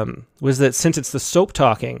 was that since it's the soap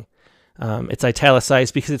talking, it's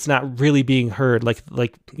italicized because it's not really being heard. Like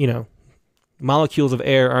molecules of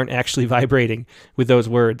air aren't actually vibrating with those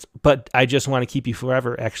words. But I just want to keep you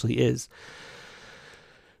forever actually is.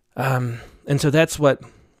 And so that's what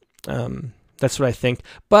I think.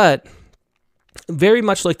 But very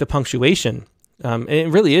much like the punctuation, and it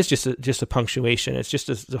really is just a punctuation. It's just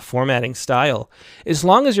a formatting style. As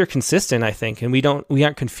long as you're consistent, I think, and we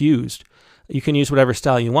aren't confused, you can use whatever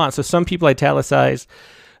style you want. So some people italicize,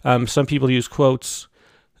 some people use quotes.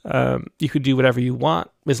 You could do whatever you want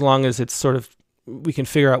as long as it's sort of, we can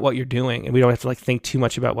figure out what you're doing and we don't have to like think too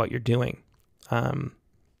much about what you're doing.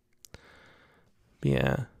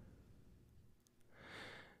 Yeah.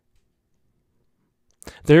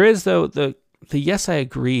 There is though the yes, I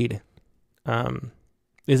agreed.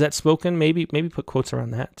 Is that spoken? Maybe put quotes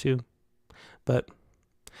around that too. But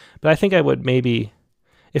I think I would maybe,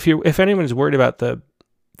 if anyone's worried about the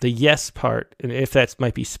yes part, and if that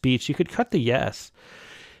might be speech, you could cut the yes,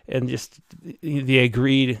 and just the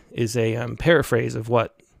agreed is a paraphrase of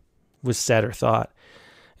what was said or thought,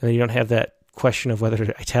 and then you don't have that question of whether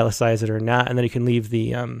to italicize it or not, and then you can leave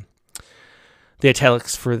the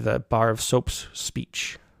italics for the bar of soap's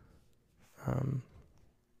speech.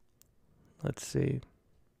 Let's see.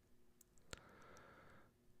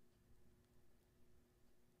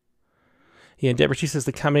 Yeah, Deborah, she says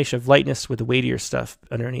the combination of lightness with the weightier stuff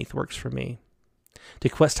underneath works for me.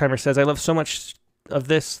 Dick Westheimer says, I love so much of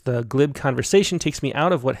this. The glib conversation takes me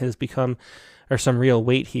out of what has become or some real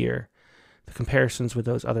weight here. The comparisons with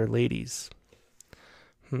those other ladies.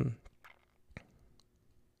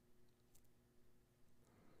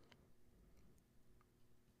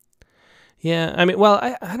 Yeah, I mean, well,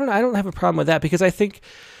 I don't know. I don't have a problem with that because I think,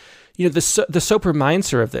 the soap reminds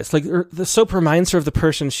her of this. Like the soap reminds her of the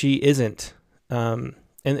person she isn't. And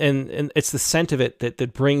it's the scent of it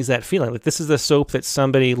that brings that feeling. Like this is the soap that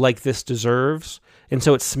somebody like this deserves, and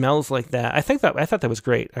so it smells like that. I thought that was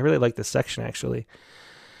great. I really like this section actually.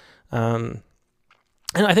 And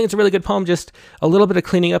I think it's a really good poem. Just a little bit of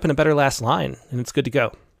cleaning up and a better last line, and it's good to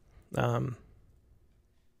go.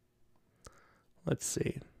 Let's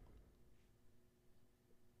see.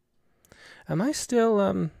 Am I still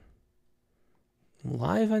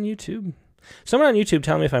live on YouTube? Someone on YouTube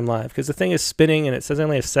tell me if I'm live, because the thing is spinning and it says I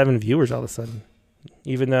only have 7 viewers all of a sudden,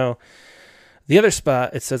 even though the other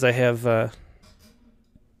spot it says I have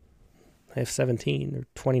 17 or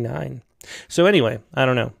 29. So anyway, I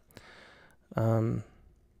don't know.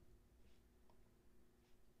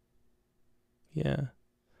 Yeah.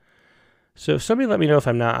 So somebody let me know if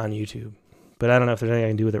I'm not on YouTube, but I don't know if there's anything I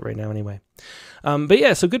can do with it right now anyway. But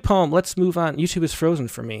yeah, so good poem. Let's move on. YouTube is frozen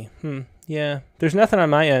for me. Yeah, there's nothing on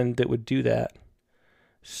my end that would do that.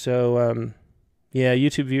 So, yeah,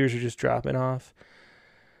 YouTube viewers are just dropping off,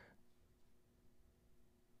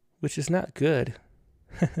 which is not good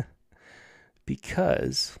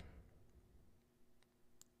because,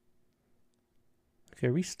 okay,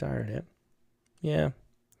 restarted it. Yeah,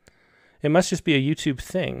 it must just be a YouTube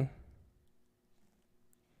thing.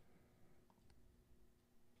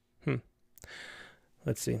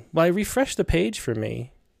 Let's see. Well, I refreshed the page for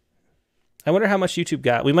me. I wonder how much YouTube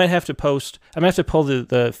got. We might have to post. I'm gonna have to pull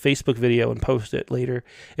the Facebook video and post it later.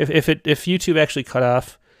 If YouTube actually cut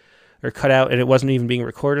off or cut out and it wasn't even being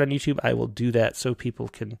recorded on YouTube, I will do that so people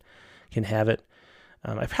can have it.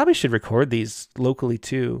 I probably should record these locally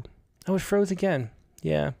too. Oh, it froze again.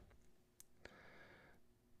 Yeah.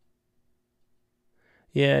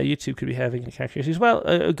 Yeah, YouTube could be having connection issues.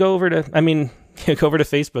 Well, go over to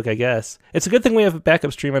Facebook, I guess. It's a good thing we have a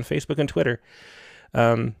backup stream on Facebook and Twitter.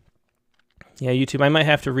 Yeah, YouTube. I might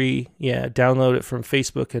have to download it from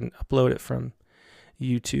Facebook and upload it from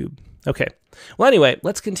YouTube. Okay. Well, anyway,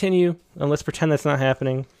 let's continue and let's pretend that's not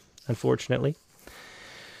happening, unfortunately.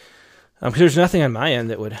 Because there's nothing on my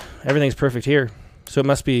end everything's perfect here. So it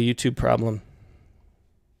must be a YouTube problem.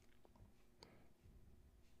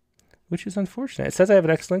 Which is unfortunate. It says I have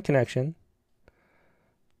an excellent connection,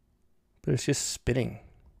 but it's just spinning.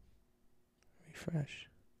 Refresh.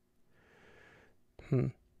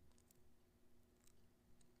 But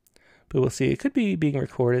we'll see. It could be being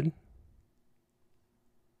recorded.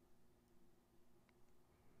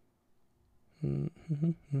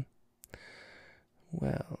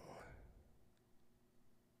 Well.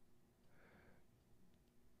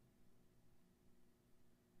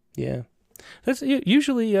 Yeah. That's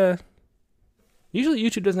usually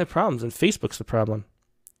YouTube doesn't have problems, and Facebook's the problem.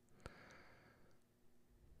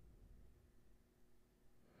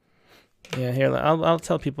 Yeah, here, I'll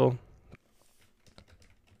tell people.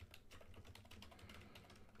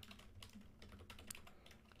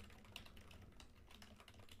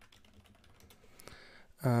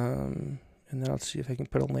 And then I'll see if I can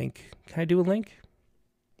put a link. Can I do a link?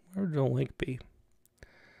 Where would the link be?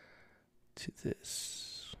 To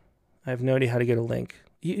this. I have no idea how to get a link.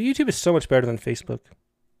 YouTube is so much better than Facebook.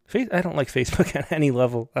 I don't like Facebook at any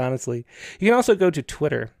level, honestly. You can also go to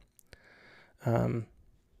Twitter. Yeah,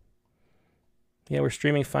 we're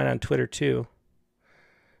streaming fine on Twitter too.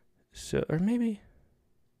 So, or maybe.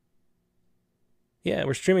 Yeah,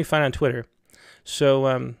 we're streaming fine on Twitter.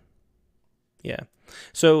 So, yeah.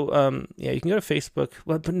 So, yeah, you can go to Facebook.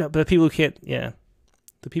 Well, but no, but the people who can't, yeah.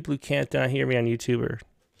 The people who can't hear me on YouTube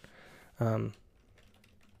are,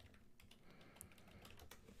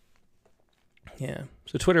 yeah.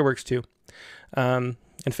 So Twitter works too. And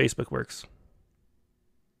Facebook works.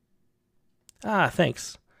 Ah,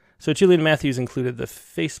 thanks. So Julian Matthews included the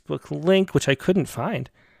Facebook link, which I couldn't find.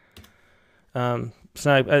 So then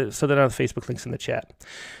all the Facebook links in the chat.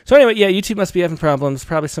 So anyway, yeah, YouTube must be having problems.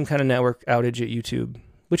 Probably some kind of network outage at YouTube,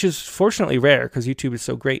 which is fortunately rare because YouTube is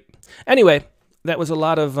so great. Anyway, that was a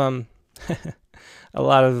lot of a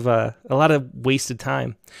lot of wasted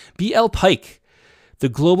time. B.L. Pike. The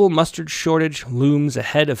global mustard shortage looms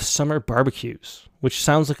ahead of summer barbecues, which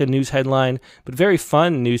sounds like a news headline, but very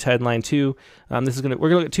fun news headline too. We're gonna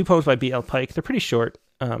look at two poems by B.L. Pike. They're pretty short.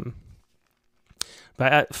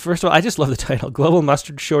 But first of all, I just love the title. Global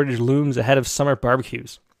mustard shortage looms ahead of summer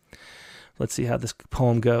barbecues. Let's see how this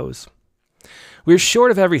poem goes. We're short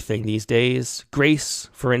of everything these days. Grace,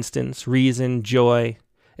 for instance, reason, joy,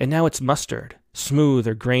 and now it's mustard. Smooth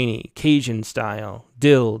or grainy, Cajun style,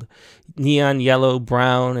 dilled, neon yellow,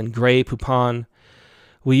 brown, and gray poupon.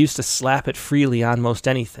 We used to slap it freely on most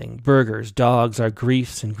anything. Burgers, dogs, our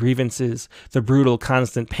griefs and grievances, the brutal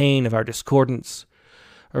constant pain of our discordance.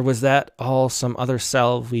 Or was that all some other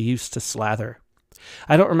salve we used to slather?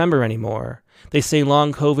 I don't remember anymore. They say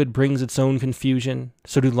long COVID brings its own confusion.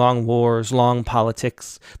 So do long wars, long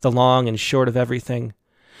politics, the long and short of everything.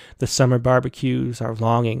 The summer barbecues, our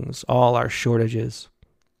longings, all our shortages.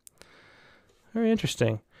 Very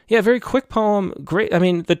interesting. Yeah, very quick poem. Great. I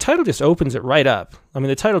mean, the title just opens it right up. I mean,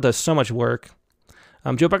 the title does so much work.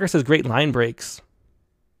 Joe Becker says great line breaks.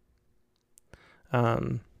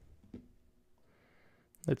 Let's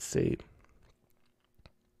see.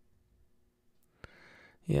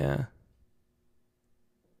 Yeah.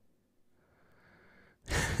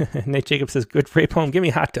 Nate Jacobs says good great poem. Give me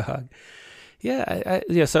a hot dog. Yeah,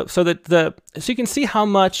 yeah. So you can see how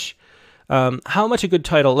much a good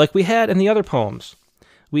title, like we had in the other poems,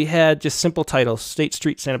 we had just simple titles, State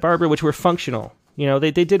Street, Santa Barbara, which were functional. You know,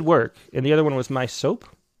 they did work, and the other one was My Soap.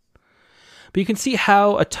 But you can see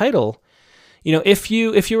how a title, you know, if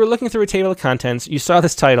you were looking through a table of contents, you saw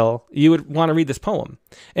this title, you would want to read this poem,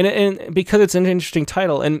 and because it's an interesting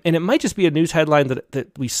title, and it might just be a news headline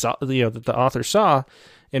that we saw, you know, that the author saw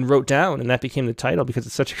and wrote down, and that became the title because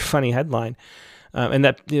it's such a funny headline, and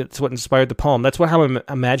that's what inspired the poem. That's how I'm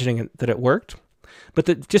imagining that it worked.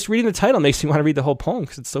 But just reading the title makes me want to read the whole poem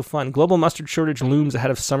because it's so fun. Global mustard shortage looms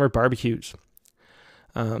ahead of summer barbecues.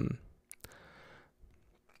 We're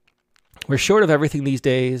short of everything these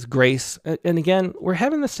days. Grace, and again, we're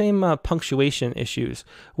having the same punctuation issues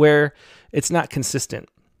where it's not consistent,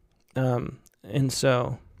 and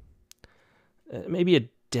so maybe a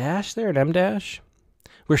dash there, an M dash.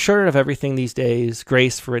 We're short of everything these days.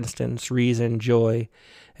 Grace, for instance, reason, joy,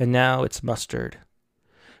 and now it's mustard.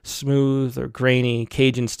 Smooth or grainy,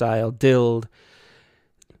 Cajun style, dilled.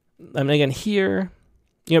 I mean, again, here,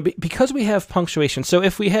 you know, because we have punctuation. So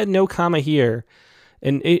if we had no comma here,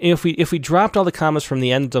 and if we dropped all the commas from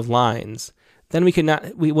the ends of lines, then we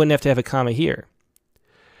wouldn't have to have a comma here.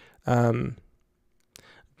 But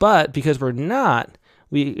because we're not,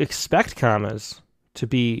 we expect commas to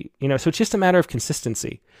be, you know, so it's just a matter of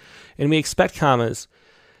consistency. And we expect commas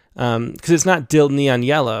because it's not dilled neon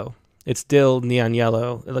yellow. It's dilled neon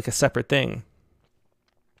yellow, like a separate thing.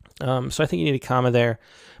 So I think you need a comma there.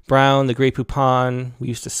 Brown, the gray poupon, we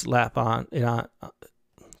used to slap on it on.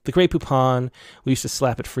 The gray poupon, we used to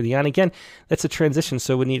slap it freely on. Again, that's a transition,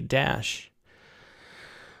 so we need a dash.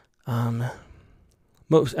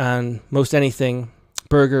 Most anything,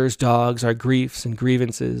 burgers, dogs, our griefs and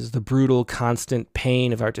grievances, the brutal, constant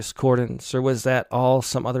pain of our discordance, or was that all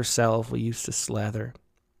some other salve we used to slather?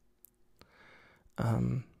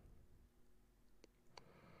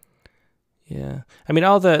 Yeah. I mean,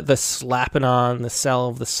 all the slapping on, the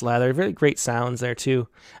salve, the slather, very great sounds there, too.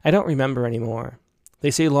 I don't remember anymore. They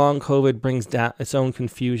say long COVID brings down its own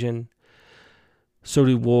confusion. So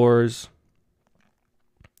do wars.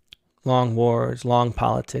 Long wars, long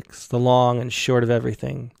politics, the long and short of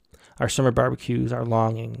everything. Our summer barbecues, our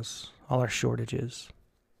longings, all our shortages.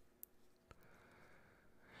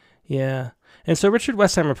 Yeah. And so Richard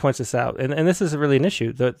Westheimer points this out, and this is really an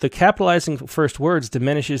issue. The capitalizing first words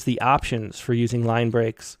diminishes the options for using line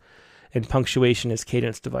breaks and punctuation as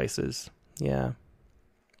cadence devices. Yeah.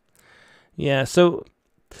 Yeah, so...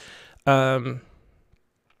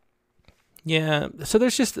 yeah, so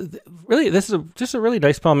there's just... Really, this is just a really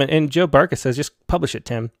nice poem, and Joe Barca says, just publish it,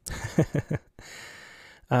 Tim.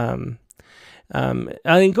 Eileen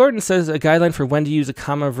Gordon says, a guideline for when to use a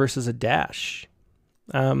comma versus a dash.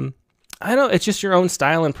 I don't. It's just your own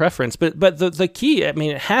style and preference. But the key, I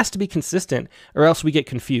mean, it has to be consistent, or else we get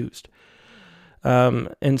confused.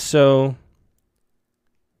 And so,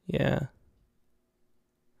 yeah.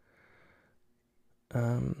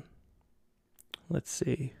 Let's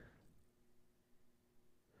see.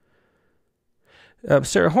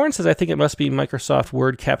 Sarah Horn says, I think it must be Microsoft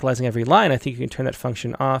Word capitalizing every line. I think you can turn that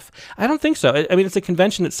function off. I don't think so. I mean, it's a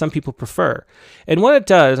convention that some people prefer. And what it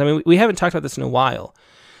does, I mean, we haven't talked about this in a while,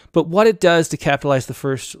 but what it does to capitalize the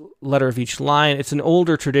first letter of each line, it's an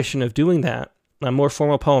older tradition of doing that. More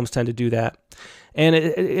formal poems tend to do that. And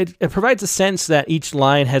it provides a sense that each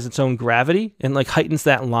line has its own gravity and like heightens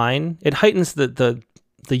that line. It heightens the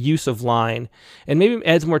use of line and maybe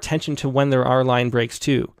adds more tension to when there are line breaks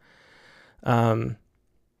too.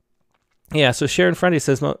 Yeah, so Sharon Friendly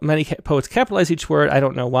says many poets capitalize each word. I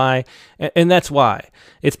don't know why, and that's why.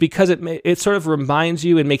 It's because it sort of reminds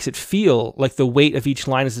you and makes it feel like the weight of each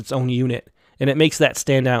line is its own unit, and it makes that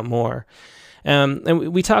stand out more.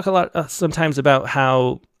 And we talk a lot sometimes about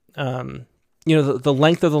how the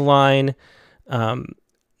length of the line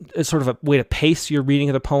is sort of a way to pace your reading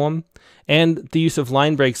of the poem, and the use of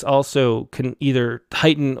line breaks also can either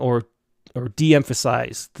heighten or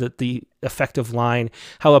de-emphasize the effective line.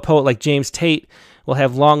 How a poet like James Tate will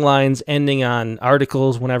have long lines ending on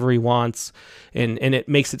articles whenever he wants, and it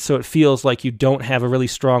makes it so it feels like you don't have a really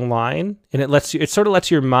strong line, and it sort of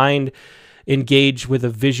lets your mind engage with a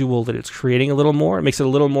visual that it's creating a little more. It makes it a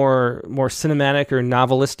little more cinematic or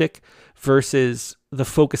novelistic versus the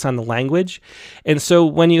focus on the language. And so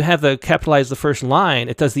when you have capitalize the first line,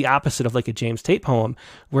 it does the opposite of like a James Tate poem,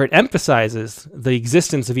 where it emphasizes the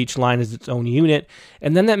existence of each line as its own unit.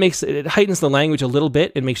 And then it heightens the language a little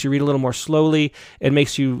bit. It makes you read a little more slowly. It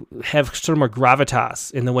makes you have sort of more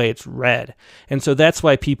gravitas in the way it's read. And so that's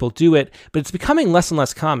why people do it, but it's becoming less and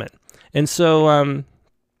less common. And so,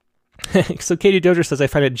 so Katie Dozier says, I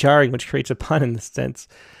find it jarring, which creates a pun in this sense.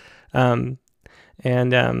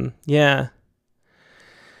 Yeah.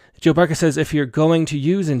 Joe Barca says, if you're going to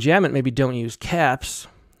use enjambment, maybe don't use caps.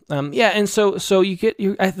 Yeah, and so you get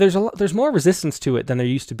there's more resistance to it than there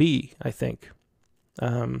used to be, I think.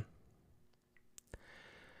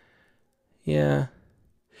 Yeah.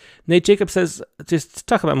 Nate Jacob says, just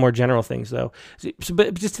talk about more general things though.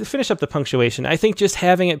 But just to finish up the punctuation, I think just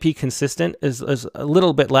having it be consistent is a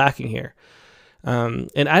little bit lacking here.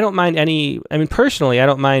 And I don't mind personally, I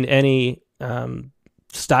don't mind any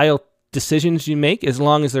style decisions you make as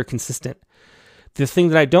long as they're consistent. The thing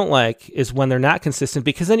that I don't like is when they're not consistent,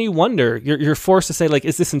 because then you wonder, you're forced to say, like,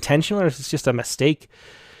 is this intentional or is this just a mistake?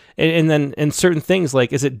 And then in certain things,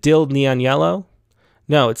 like, is it dilled neon yellow?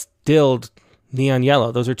 No, it's dilled neon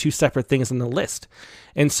yellow. Those are two separate things in the list.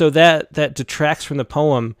 And so that detracts from the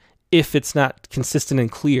poem if it's not consistent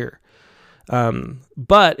and clear.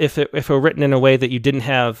 But if it were written in a way that you didn't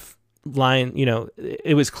have line,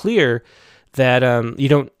 it was clear that you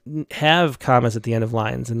don't have commas at the end of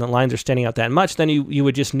lines and the lines are standing out that much, then you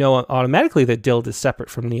would just know automatically that dilled is separate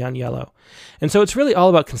from neon yellow. And so it's really all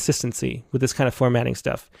about consistency with this kind of formatting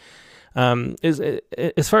stuff.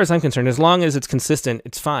 As far as I'm concerned, as long as it's consistent,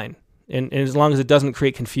 it's fine. And as long as it doesn't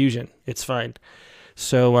create confusion, it's fine.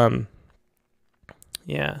 So,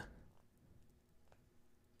 yeah.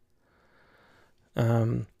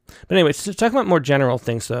 But anyway, so talking about more general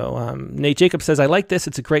things, though. Nate Jacob says, I like this.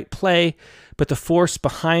 It's a great play, but the force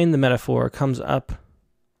behind the metaphor comes up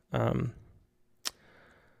a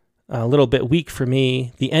little bit weak for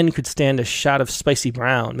me. The end could stand a shot of spicy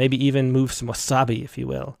brown, maybe even move some wasabi, if you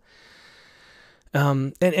will.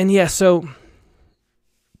 And yeah, so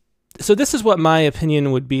this is what my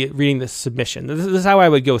opinion would be reading this submission. This is how I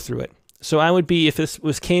would go through it. So I would be, if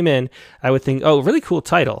this came in, I would think, oh, really cool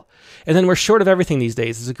title. And then we're short of everything these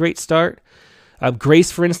days. It's a great start.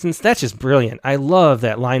 Grace, for instance, that's just brilliant. I love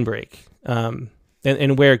that line break and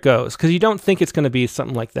where it goes, because you don't think it's going to be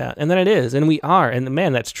something like that. And then it is, and we are. And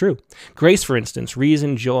man, that's true. Grace, for instance,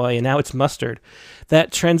 reason, joy, and now it's mustard.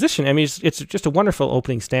 That transition, I mean, it's just a wonderful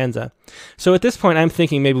opening stanza. So at this point, I'm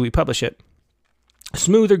thinking maybe we publish it.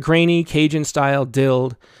 Smoother, grainy, Cajun style,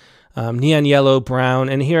 dilled. neon yellow, brown.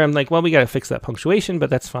 And here I'm like, well, we got to fix that punctuation, but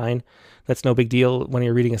that's fine. That's no big deal when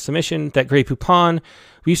you're reading a submission. That Grey Poupon,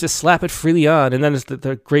 we used to slap it freely on. And then there's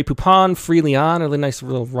the Grey Poupon, freely on, a really nice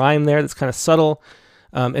little rhyme there that's kind of subtle,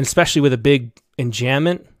 and especially with a big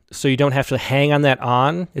enjambment, so you don't have to hang on that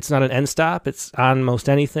on. It's not an end stop. It's on most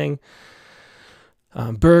anything.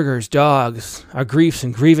 Burgers, dogs, our griefs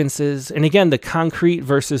and grievances. And again, the concrete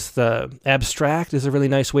versus the abstract is a really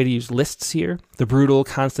nice way to use lists here. The brutal,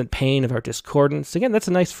 constant pain of our discordance. Again, that's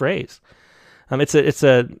a nice phrase. It's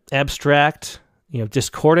a abstract,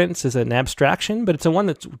 discordance is an abstraction, but it's a one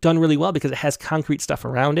that's done really well because it has concrete stuff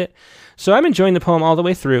around it. So I'm enjoying the poem all the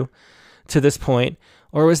way through to this point.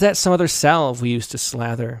 Or was that some other salve we used to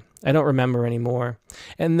slather? I don't remember anymore.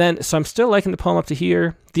 And then, so I'm still liking the poem up to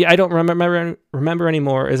here. The I don't remember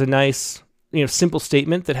anymore is a nice, simple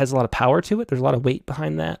statement that has a lot of power to it. There's a lot of weight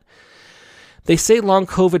behind that. They say long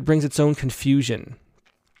COVID brings its own confusion.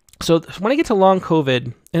 So when I get to long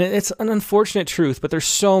COVID, and it's an unfortunate truth, but there's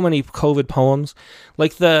so many COVID poems,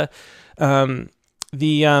 like the Rattle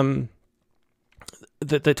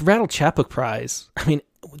Chapbook Prize. I mean,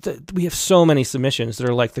 we have so many submissions that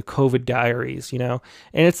are like the COVID diaries, and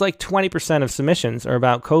it's like 20% of submissions are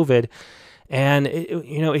about COVID, and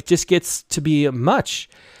it just gets to be much.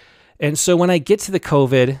 And so when I get to the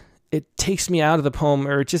COVID, it takes me out of the poem,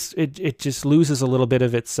 or it just loses a little bit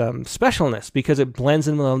of its specialness because it blends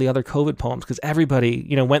in with all the other COVID poems, because everybody,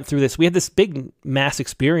 went through this. We had this big mass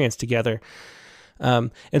experience together.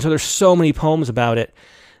 And so there's so many poems about it.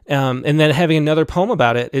 And then having another poem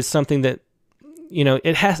about it is something that,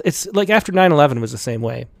 it's like after 9/11 was the same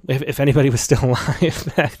way, if anybody was still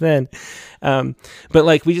alive back then. But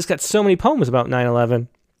like, we just got so many poems about 9/11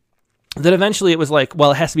 that eventually it was like,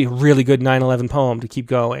 well, it has to be a really good 9/11 poem to keep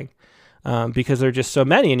going, because there are just so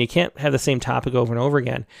many and you can't have the same topic over and over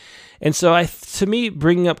again. And so to me,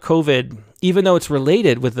 bringing up COVID, even though it's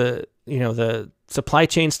related with the supply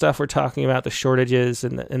chain stuff we're talking about, the shortages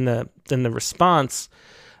and the response,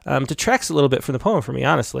 detracts a little bit from the poem for me,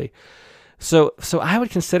 honestly. So I would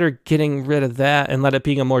consider getting rid of that and let it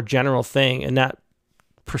being a more general thing and not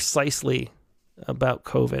precisely about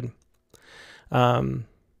COVID.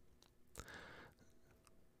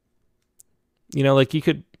 Like you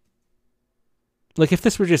could, like if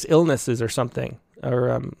this were just illnesses or something,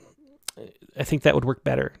 or I think that would work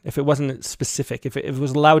better if it wasn't specific, if it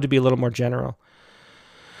was allowed to be a little more general.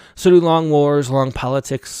 So do long wars, long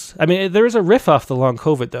politics. I mean, there is a riff off the long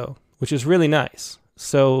COVID though, which is really nice.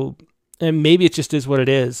 So, and maybe it just is what it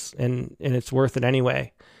is, and it's worth it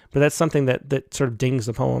anyway. But that's something that sort of dings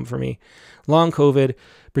the poem for me. Long COVID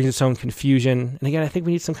brings its own confusion. And again, I think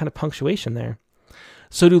we need some kind of punctuation there.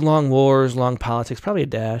 So do long wars, long politics, probably a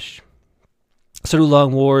dash. So do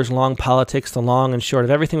long wars, long politics, the long and short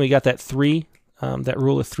of everything. We got that 3, that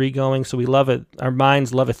rule of 3 going. So we love it. Our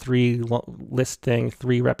minds love a 3 list thing,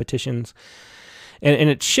 3 repetitions.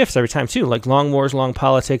 And it shifts every time too, like long wars, long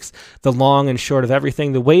politics, the long and short of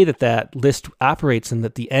everything. The way that list operates and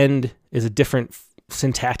that the end is a different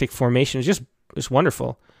syntactic formation is just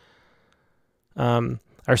wonderful.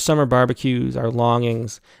 Our summer barbecues, our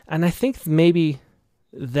longings. And I think maybe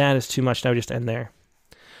that is too much. Now just end there.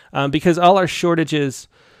 Because all our shortages,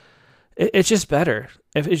 it's just better.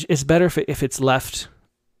 It's better if it's left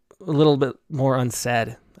a little bit more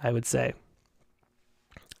unsaid, I would say.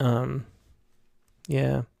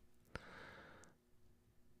 Yeah.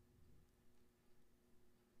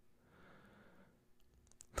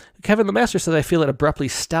 Kevin the Master says, I feel it abruptly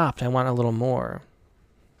stopped. I want a little more.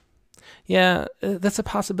 Yeah, that's a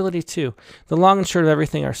possibility too. The long and short of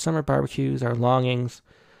everything, our summer barbecues, our longings,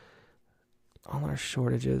 all our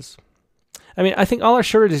shortages. I mean, I think all our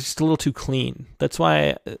shortages is just a little too clean. That's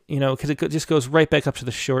why, because it just goes right back up to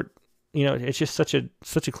the short. It's just such a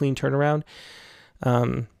clean turnaround.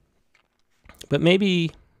 But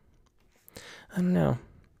maybe, I don't know.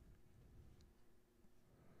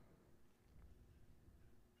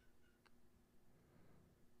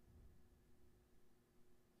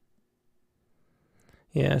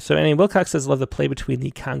 Yeah, so Annie Wilcox says, love the play between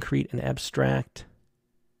the concrete and abstract.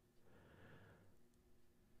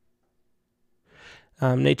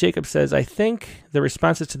 Nate Jacobs says, I think the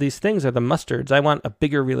responses to these things are the mustards. I want a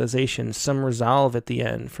bigger realization, some resolve at the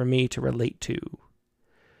end for me to relate to.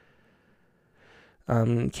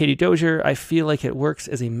 Katie Dozier, I feel like it works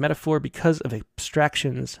as a metaphor because of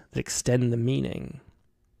abstractions that extend the meaning.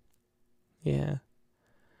 Yeah.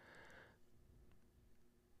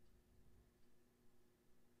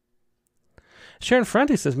 Sharon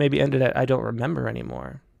Fronte says maybe ended at I don't remember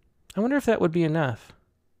anymore. I wonder if that would be enough.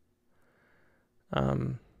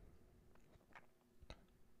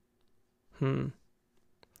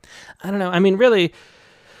 I don't know. I mean, really,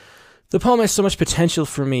 the poem has so much potential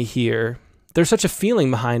for me here. There's such a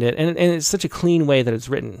feeling behind it, and it's such a clean way that it's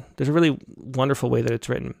written. There's a really wonderful way that it's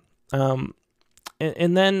written. And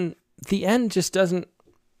then the end just doesn't...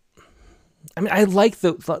 I mean, I like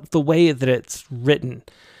the way that it's written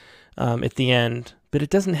at the end, but it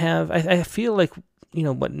doesn't have... I feel like, you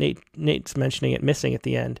know, what Nate's mentioning it missing at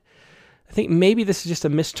the end. I think maybe this is just a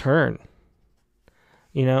missed turn,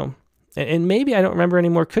 you know? And maybe I don't remember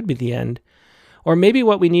anymore could be the end. Or maybe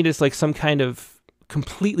what we need is like some kind of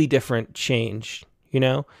completely different change, you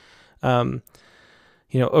know? Or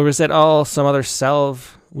is that all some other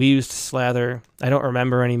salve we used to slather? I don't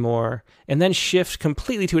remember anymore. And then shift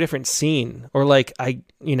completely to a different scene. Or like,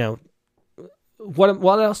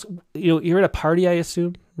 what else? You know, you're at a party, I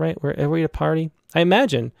assume, right? We're at a party. I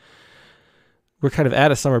imagine we're kind of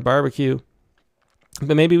at a summer barbecue.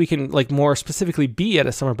 But maybe we can like more specifically be at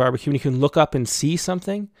a summer barbecue and you can look up and see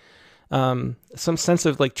something. Some sense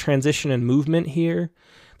of like transition and movement here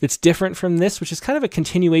that's different from this, which is kind of a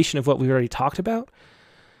continuation of what we already talked about.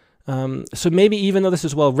 So maybe even though this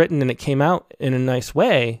is well written and it came out in a nice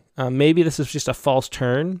way, maybe this is just a false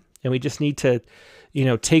turn and we just need to, you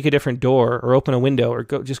know, take a different door or open a window or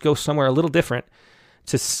go somewhere a little different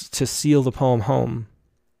to seal the poem home.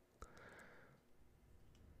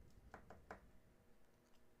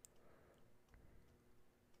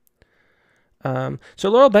 So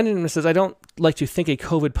Laurel Benjamin says, I don't like to think a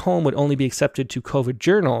COVID poem would only be accepted to COVID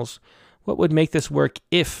journals. What would make this work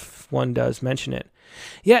if one does mention it?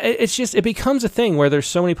 Yeah, it becomes a thing where there's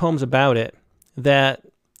so many poems about it that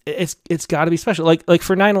it's got to be special. Like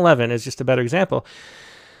for 9/11 is just a better example.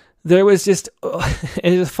 There was just,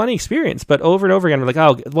 it was a funny experience, but over and over again, we're like,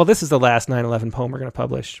 oh, well, this is the last 9/11 poem we're going to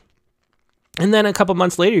publish. And then a couple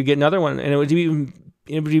months later, you get another one, and it would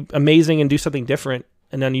be amazing and do something different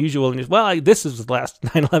and unusual. And just, well, this is the last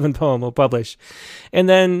 9/11 poem we'll publish. And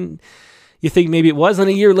then you think maybe it was, and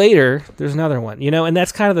a year later, there's another one, you know? And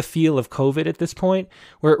that's kind of the feel of COVID at this point,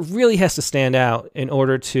 where it really has to stand out in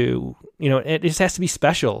order to, you know, it just has to be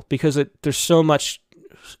special because there's so much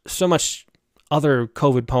other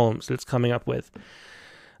COVID poems that it's coming up with.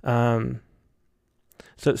 So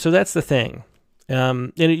that's the thing.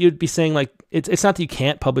 And you'd be saying like, it's not that you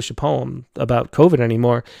can't publish a poem about COVID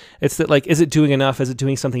anymore. It's that like, is it doing enough? Is it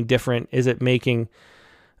doing something different? Is it making,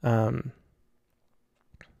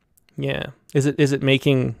 is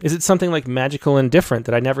it something like magical and different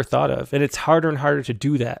that I never thought of? And it's harder and harder to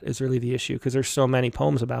do that is really the issue because there's so many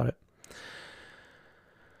poems about it.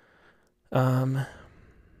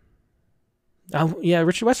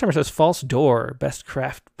 Richard Westheimer says false door, best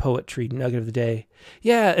craft poetry nugget of the day.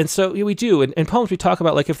 Yeah, and so we do. In poems we talk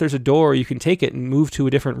about like if there's a door, you can take it and move to a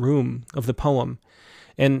different room of the poem.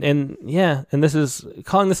 And this is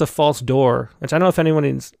calling this a false door, which I don't know if anyone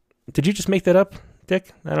is. Did you just make that up,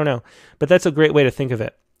 Dick? I don't know. But that's a great way to think of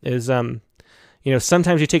it. Is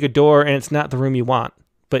sometimes you take a door and it's not the room you want,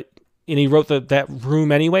 but he wrote that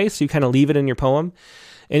room anyway, so you kind of leave it in your poem.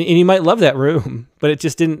 And you might love that room, but it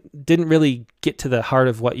just didn't really get to the heart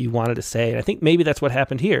of what you wanted to say. And I think maybe that's what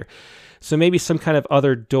happened here. So maybe some kind of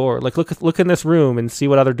other door, like look in this room and see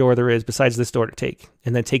what other door there is besides this door to take,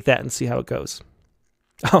 and then take that and see how it goes.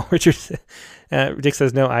 Oh, Richard, Dick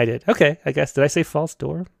says, no, I did. Okay, I guess. Did I say false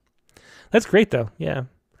door? That's great, though. Yeah.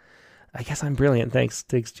 I guess I'm brilliant. Thanks,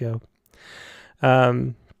 Joe.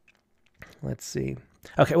 Let's see.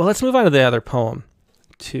 Okay, well, let's move on to the other poem,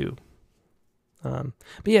 too. But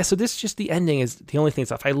yeah, so this just the ending is the only thing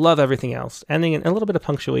that's off. I love everything else. Ending and a little bit of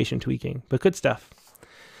punctuation tweaking, but good stuff.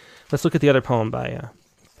 Let's look at the other poem by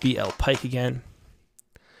B.L. Pike again.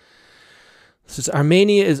 This is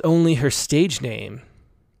Armenia is only her stage name.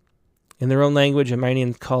 In their own language,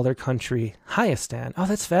 Armenians call their country Hayastan. Oh,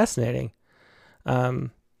 that's fascinating. And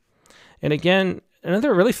again,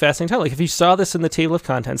 another really fascinating title. Like if you saw this in the table of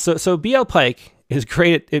contents. So B.L. Pike is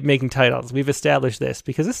great at making titles. We've established this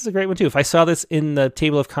because this is a great one too. If I saw this in the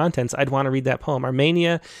table of contents, I'd want to read that poem.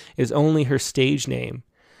 Armenia is only her stage name.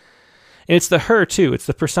 And it's the her too. It's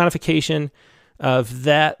the personification of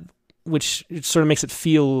that, which sort of makes it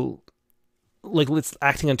feel like it's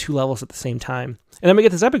acting on two levels at the same time. And then we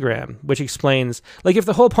get this epigram, which explains, like if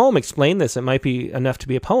the whole poem explained this, it might be enough to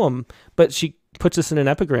be a poem, but she puts this in an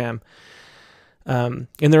epigram. In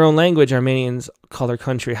their own language, Armenians call their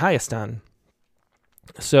country Hayastan.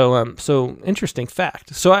 So interesting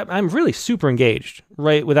fact. So I'm really super engaged,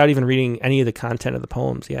 right, without even reading any of the content of the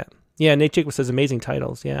poems yet. Yeah, Nate Jacob says amazing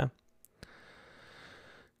titles, yeah.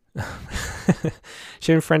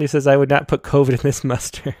 Sharon Friendly says, I would not put COVID in this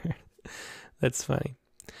mustard. That's funny.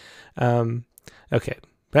 Okay,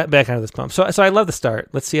 Back onto this poem. So I love the start.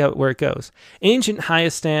 Let's see where it goes. Ancient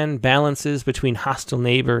Hyastan balances between hostile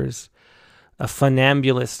neighbors, a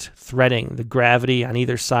funambulist threading the gravity on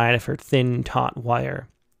either side of her thin, taut wire.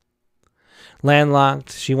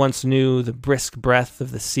 Landlocked, she once knew the brisk breath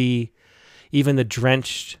of the sea, even the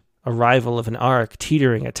drenched arrival of an ark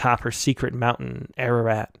teetering atop her secret mountain,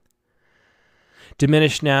 Ararat.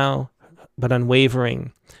 Diminished now, but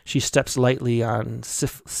unwavering, she steps lightly on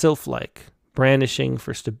sylph-like, brandishing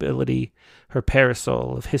for stability her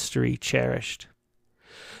parasol of history cherished.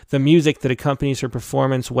 The music that accompanies her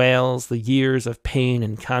performance wails the years of pain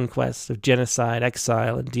and conquest, of genocide,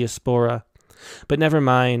 exile, and diaspora. But never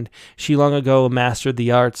mind, she long ago mastered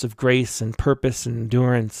the arts of grace and purpose and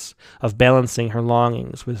endurance, of balancing her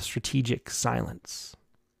longings with strategic silence.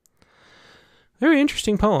 Very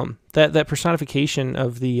interesting poem. That personification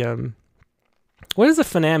of the what is a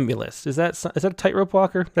funambulist? Is that a tightrope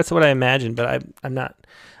walker? That's what I imagine, but I'm not.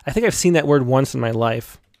 I think I've seen that word once in my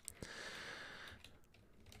life.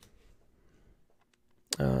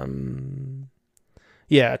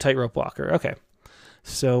 Yeah, a tightrope walker. Okay,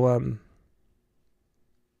 so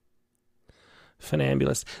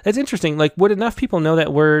funambulist. That's interesting. Like, would enough people know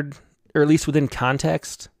that word, or at least within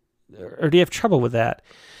context, or do you have trouble with that?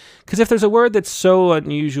 Because if there's a word that's so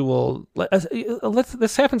unusual,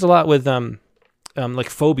 this happens a lot with like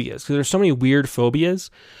phobias, because there's so many weird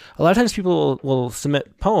phobias. A lot of times people will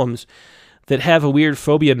submit poems that have a weird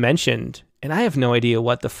phobia mentioned, and I have no idea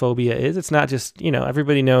what the phobia is. It's not just,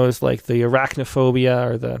 everybody knows like the arachnophobia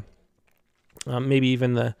or the maybe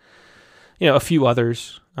even the, a few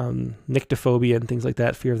others, nyctophobia and things like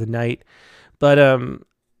that, fear of the night. But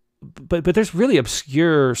there's really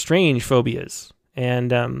obscure, strange phobias,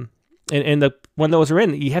 and when those are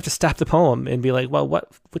in, you have to stop the poem and be like, well,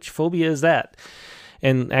 which phobia is that?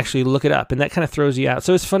 And actually look it up, and that kind of throws you out.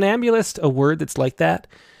 So is funambulist a word that's like that?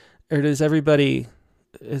 Or does everybody,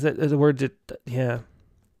 is that a word that, yeah.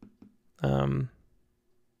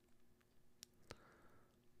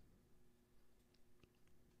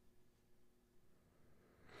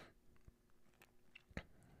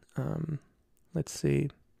 Let's see.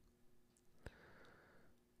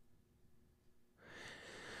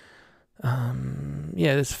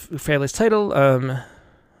 Yeah, this fabulous title.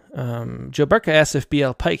 Joe Barker asks if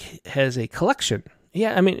B.L. Pike has a collection.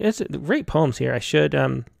 Yeah, I mean, it's great poems here. I should,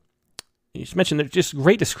 you should mention they're just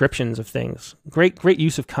great descriptions of things. Great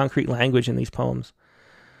use of concrete language in these poems.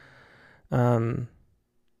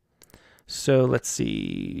 So let's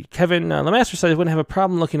see. Kevin Lemaster says I wouldn't have a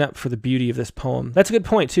problem looking up for the beauty of this poem. That's a good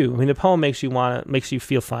point too. I mean, the poem makes you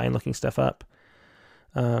feel fine looking stuff up.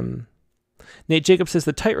 Nate Jacobs says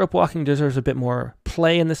the tightrope walking deserves a bit more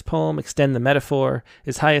play in this poem. Extend the metaphor.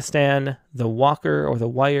 Is Hyastan the walker or the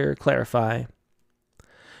wire? Clarify.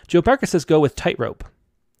 Joe Parker says go with tightrope.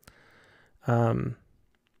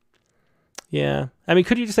 Yeah. I mean,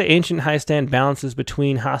 could you just say ancient Hyastan balances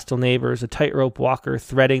between hostile neighbors, a tightrope walker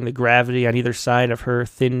threading the gravity on either side of her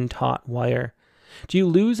thin, taut wire? Do you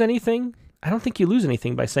lose anything? I don't think you lose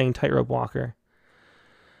anything by saying tightrope walker.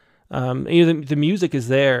 The music is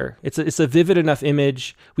there. It's a vivid enough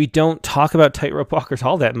image. We don't talk about tightrope walkers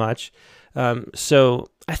all that much. So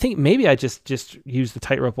I think maybe I just use the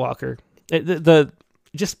tightrope walker.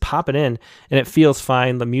 Just pop it in and it feels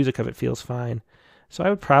fine. The music of it feels fine. So I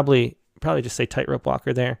would probably just say tightrope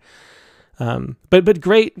walker there. But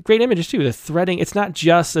great images too. The threading, it's not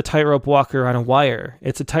just a tightrope walker on a wire.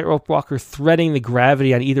 It's a tightrope walker threading the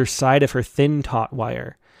gravity on either side of her thin, taut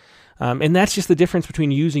wire. And that's just the difference between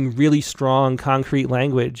using really strong concrete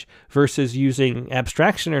language versus using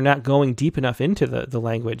abstraction or not going deep enough into the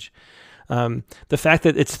language. The fact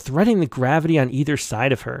that it's threading the gravity on either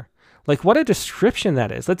side of her. Like, what a description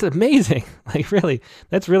that is. That's amazing. Like, really,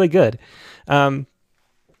 that's really good. And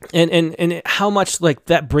how much, like,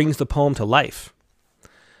 that brings the poem to life.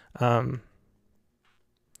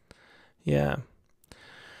 Yeah.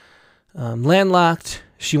 Landlocked,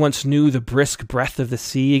 she once knew the brisk breath of the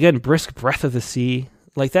sea. Again, brisk breath of the sea.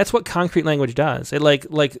 Like, that's what concrete language does. It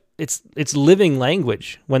like it's living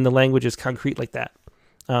language when the language is concrete like that.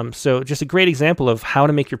 So just a great example of how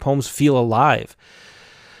to make your poems feel alive.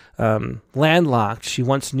 Landlocked, she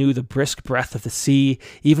once knew the brisk breath of the sea,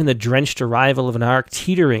 even the drenched arrival of an ark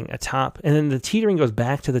teetering atop. And then the teetering goes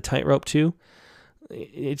back to the tightrope too.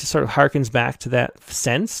 It just sort of harkens back to that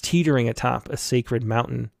sense, teetering atop a sacred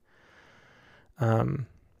mountain. An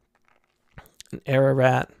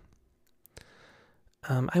Ararat.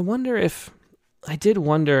 I wonder if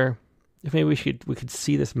maybe we could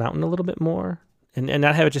see this mountain a little bit more and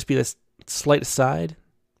not have it just be this slight aside.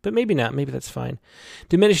 But maybe not. Maybe that's fine.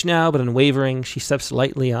 Diminished now, but unwavering, she steps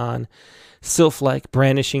lightly on, sylph-like,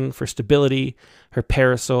 brandishing for stability, her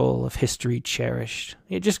parasol of history cherished.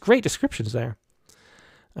 Yeah, just great descriptions there.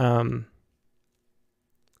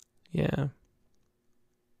 Yeah.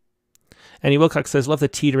 Annie Wilcox says, love the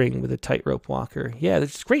teetering with a tightrope walker. Yeah,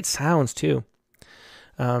 there's great sounds, too.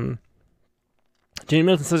 Jane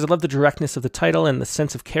Middleton says, I love the directness of the title and the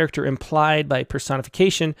sense of character implied by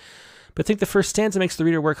personification, but think the first stanza makes the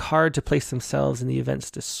reader work hard to place themselves in the events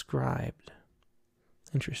described.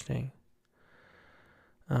 Interesting.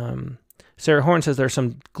 Sarah Horn says there are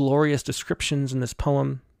some glorious descriptions in this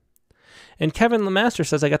poem. And Kevin Lemaster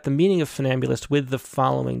says, I got the meaning of funambulist with the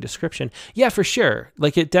following description. Yeah, for sure.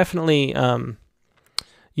 Like, it definitely,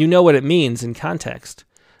 you know what it means in context.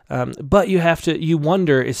 But you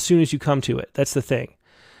wonder as soon as you come to it. That's the thing.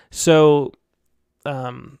 So,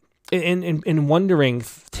 in wondering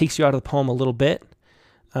takes you out of the poem a little bit.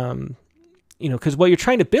 Because what you're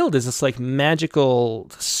trying to build is this, like, magical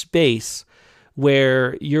space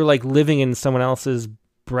where you're, like, living in someone else's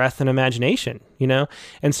breath and imagination,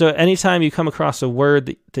 And so anytime you come across a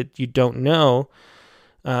word that you don't know,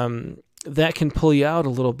 that can pull you out a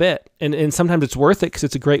little bit. And sometimes it's worth it because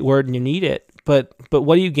it's a great word and you need it. But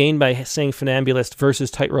what do you gain by saying funambulist versus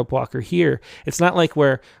tightrope walker here? It's not like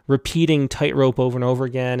we're repeating tightrope over and over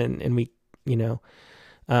again. And we, I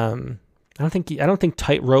don't think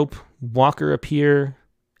tightrope walker appear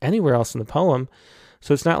anywhere else in the poem.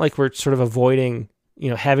 So it's not like we're sort of avoiding,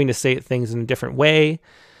 having to say things in a different way.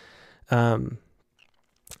 I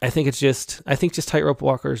think just tightrope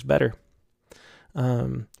walker is better.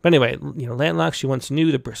 But anyway, landlocked, she once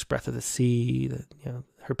knew the brisk breath of the sea,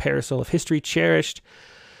 her parasol of history cherished.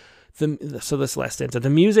 So this last stanza, the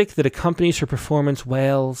music that accompanies her performance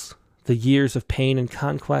wails the years of pain and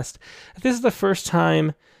conquest. This is the first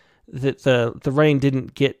time that the writing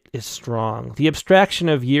didn't get as strong. The abstraction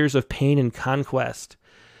of years of pain and conquest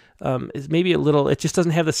is maybe a little, it just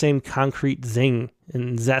doesn't have the same concrete zing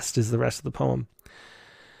and zest as the rest of the poem.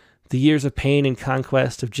 The years of pain and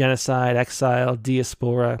conquest, of genocide, exile,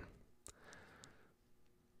 diaspora.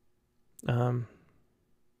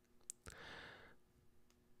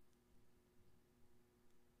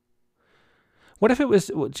 What if it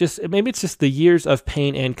was maybe it's just the years of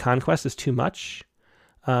pain and conquest is too much?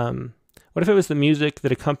 What if it was the music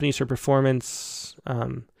that accompanies her performance,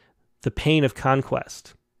 the pain of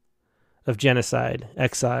conquest, of genocide,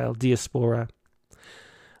 exile, diaspora?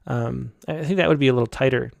 I think that would be a little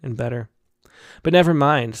tighter and better. But never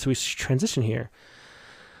mind. So we transition here.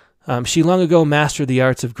 She long ago mastered the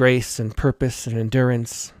arts of grace and purpose and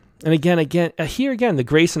endurance. And again, the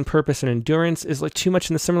grace and purpose and endurance is like too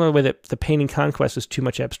much in the similar way that the pain and conquest is too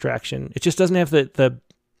much abstraction. It just doesn't have the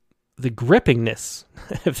grippingness,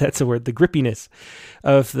 if that's a word, the grippiness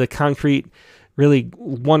of the concrete, really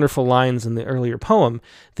wonderful lines in the earlier poem.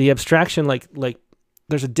 The abstraction, like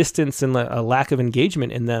there's a distance and a lack of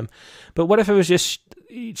engagement in them. But what if it was just,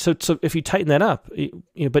 so if you tighten that up,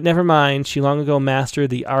 but never mind, she long ago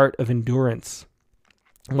mastered the art of endurance.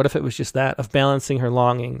 What if it was just that, of balancing her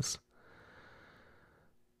longings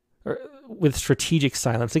or with strategic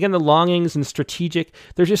silence? Again, the longings and strategic,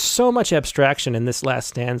 there's just so much abstraction in this last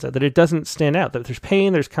stanza that it doesn't stand out. That there's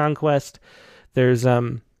pain, there's conquest, there's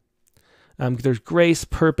grace,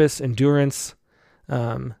 purpose, endurance,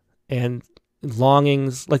 and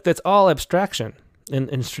longings. Like, that's all abstraction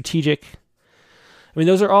and strategic. I mean,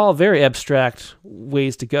 those are all very abstract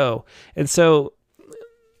ways to go. And so,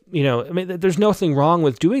 there's nothing wrong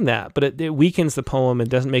with doing that, but it weakens the poem and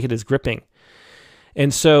doesn't make it as gripping.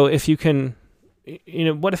 And so if you can,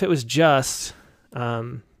 what if it was just,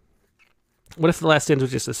 what if the last stanza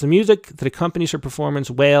was just this? The music that accompanies her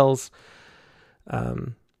performance wails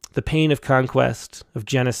the pain of conquest, of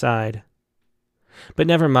genocide. But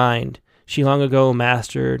never mind, she long ago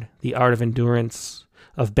mastered the art of endurance,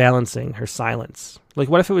 of balancing her silence. Like,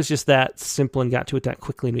 what if it was just that simple and got to it that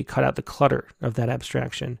quickly and we cut out the clutter of that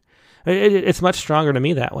abstraction? It's much stronger to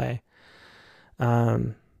me that way.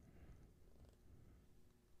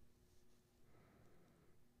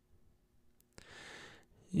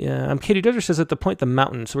 Katie Dodger says at the point the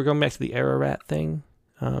mountain, so we're going back to the Ararat thing.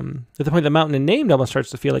 At the point the mountain is named almost starts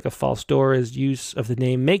to feel like a false door, as use of the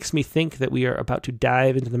name makes me think that we are about to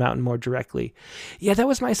dive into the mountain more directly. Yeah, that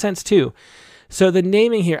was my sense too. So the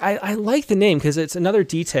naming here, I like the name because it's another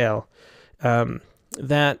detail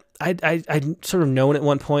that I'd sort of known at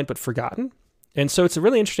one point but forgotten. And so it's a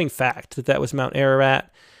really interesting fact that was Mount Ararat.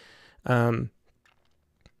 But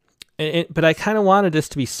I kind of wanted this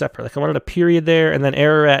to be separate. Like, I wanted a period there and then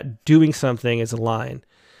Ararat doing something as a line.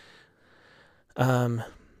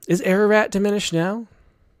 Is Ararat diminished now?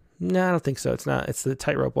 No, I don't think so. It's not. It's the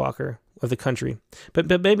tightrope walker of the country.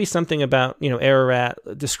 But maybe something about, Ararat,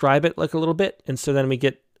 describe it like a little bit, and so then we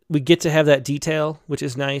get to have that detail, which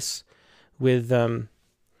is nice, without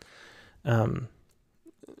it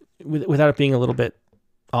being a little bit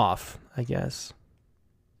off, I guess.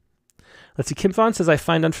 Let's see. Kim Vaughn says, I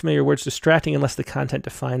find unfamiliar words distracting unless the content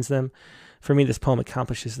defines them. For me, this poem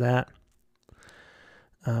accomplishes that.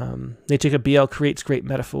 Attracta B.L creates great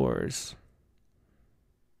metaphors.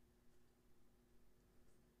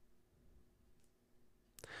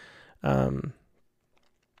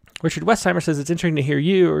 Richard Westheimer says, it's interesting to hear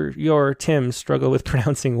you or your Tim struggle with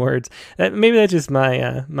pronouncing words. Maybe that's just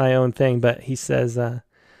my own thing, but he says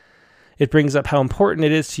it brings up how important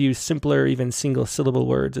it is to use simpler, even single-syllable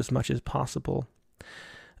words as much as possible.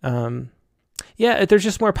 Yeah, there's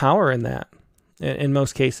just more power in that in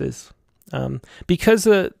most cases. Because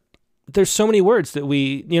there's so many words that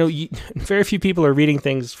very few people are reading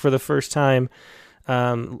things for the first time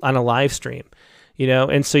on a live stream.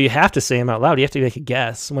 And so you have to say them out loud. You have to make a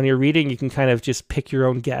guess. When you're reading, you can kind of just pick your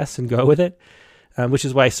own guess and go with it, which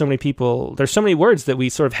is why there's so many words that we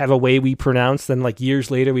sort of have a way we pronounce, then like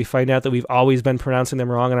years later we find out that we've always been pronouncing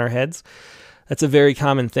them wrong in our heads. That's a very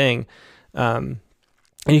common thing. And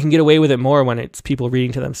you can get away with it more when it's people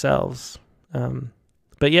reading to themselves.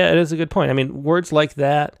 But yeah, it is a good point. I mean, words like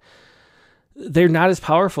that, they're not as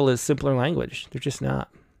powerful as simpler language. They're just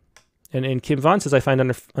not. And Kim Vaughn says, I find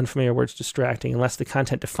unfamiliar words distracting. Unless the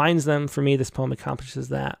content defines them, for me, this poem accomplishes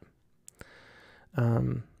that.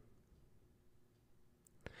 Clayton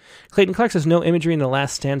Clark says, no imagery in the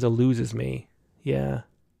last stanza loses me. Yeah.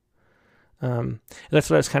 That's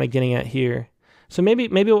what I was kind of getting at here. So maybe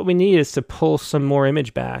what we need is to pull some more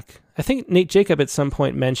image back. I think Nate Jacob at some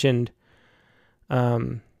point mentioned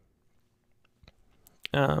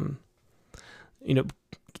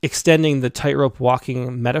extending the tightrope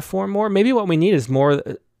walking metaphor more. Maybe what we need is more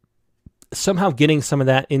somehow getting some of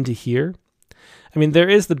that into here. I mean, there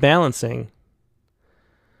is the balancing,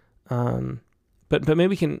 but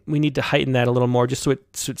maybe we need to heighten that a little more just so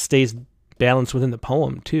it stays balanced within the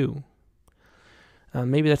poem too.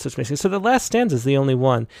 Maybe that's what's missing. So the last stanza is the only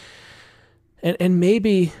one, and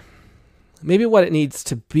maybe what it needs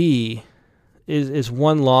to be is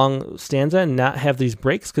one long stanza and not have these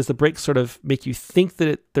breaks, because the breaks sort of make you think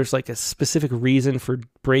that there's like a specific reason for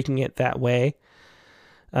breaking it that way.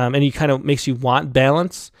 And it kind of makes you want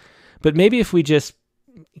balance. But maybe if we just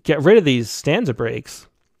get rid of these stanza breaks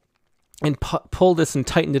and pull this and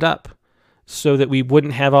tighten it up so that we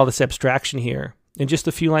wouldn't have all this abstraction here. And just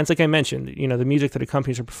a few lines, like I mentioned, the music that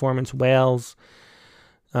accompanies her performance wails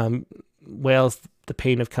the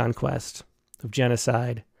pain of conquest, of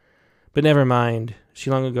genocide. But never mind, she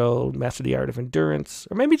long ago mastered the art of endurance.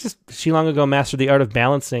 Or maybe just she long ago mastered the art of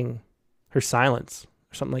balancing her silence,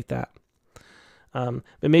 or something like that. But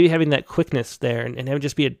maybe having that quickness there and have it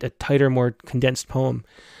just be a tighter, more condensed poem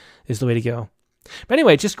is the way to go. But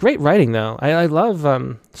anyway, just great writing, though. I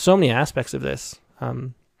love so many aspects of this.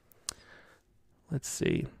 Let's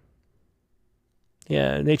see.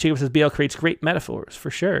 Yeah, Nate Jacob says, B.L. creates great metaphors,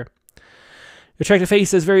 for sure. Attracta Fahy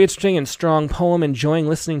says, very interesting and strong poem, enjoying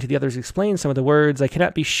listening to the others explain some of the words. I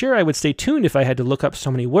cannot be sure I would stay tuned if I had to look up so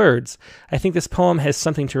many words. I think this poem has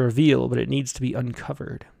something to reveal, but it needs to be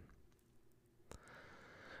uncovered.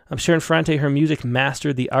 I'm sure in Ferrante, her music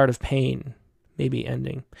mastered the art of pain. Maybe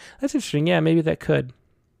ending. That's interesting. Yeah, maybe that could.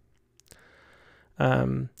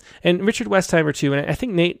 And Richard Westheimer, too, and I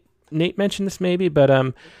think Nate mentioned this maybe,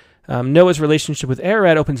 but Noah's relationship with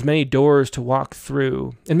Ararat opens many doors to walk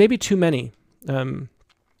through, and maybe too many.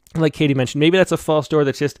 Like Katie mentioned, maybe that's a false door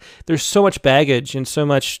that's just, there's so much baggage and so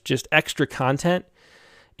much just extra content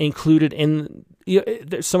included in,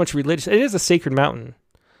 there's so much religious, it is a sacred mountain.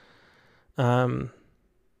 I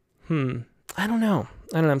don't know.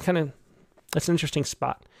 I'm kind of, that's an interesting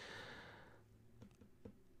spot.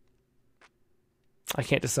 I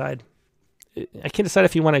can't decide. I can't decide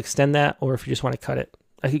if you want to extend that or if you just want to cut it.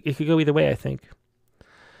 It could go either way, I think.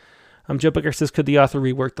 Joe Booker says, could the author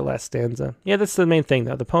rework the last stanza? Yeah, that's the main thing,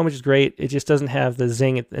 though. The poem is great. It just doesn't have the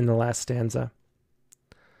zing in the last stanza.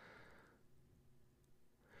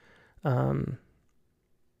 And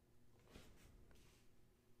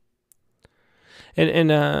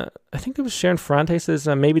I think it was Sharon Ferrante says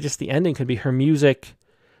maybe just the ending could be her music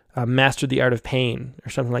mastered the art of pain or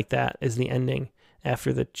something like that is the ending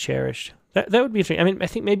after the cherished. That would be interesting. I mean, I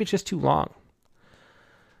think maybe it's just too long.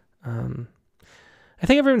 I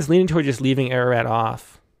think everyone's leaning toward just leaving Ararat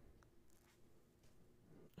off.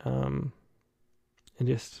 And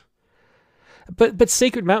just, but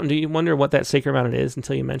Sacred Mountain, do you wonder what that Sacred Mountain is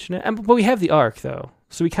until you mention it? But we have the Ark, though.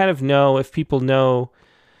 So we kind of know, if people know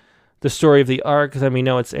the story of the arc, then we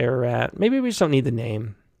know it's Ararat. Maybe we just don't need the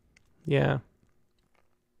name. Yeah.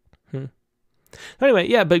 Anyway,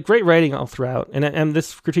 yeah, but great writing all throughout, and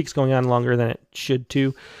this critique's going on longer than it should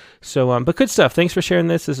too. So, but good stuff. Thanks for sharing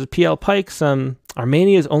this. This is P.L. Pike's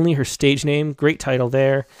Armenia is Only Her Stage Name. Great title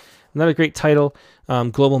there. Another great title,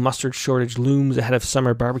 Global Mustard Shortage Looms Ahead of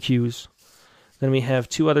Summer Barbecues. Then we have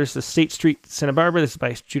two others, The State Street, Santa Barbara. This is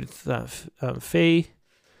by Judith Faye.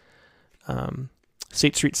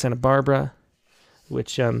 State Street, Santa Barbara,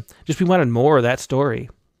 which just we wanted more of that story.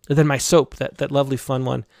 And then My Soap, that lovely fun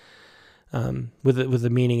one. With the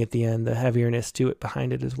meaning at the end, the heavierness to it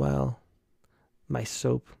behind it as well. My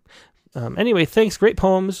Soap. Anyway, thanks. Great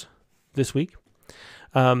poems this week.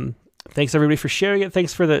 Thanks everybody for sharing it.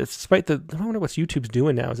 Thanks for despite I wonder what YouTube's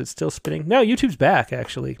doing now. Is it still spinning? No, YouTube's back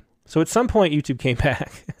actually. So at some point YouTube came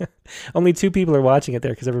back. Only 2 people are watching it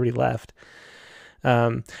there because everybody left.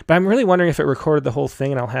 But I'm really wondering if it recorded the whole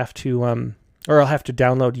thing, and I'll have to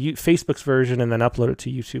download Facebook's version and then upload it to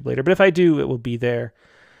YouTube later. But if I do, it will be there.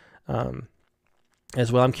 As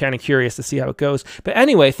well. I'm kind of curious to see how it goes. But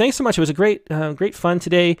anyway, thanks so much. It was a great fun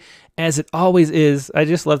today, as it always is. I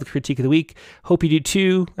just love the critique of the week. Hope you do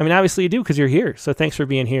too. I mean, obviously you do because you're here. So thanks for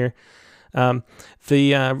being here. The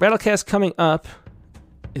Rattlecast coming up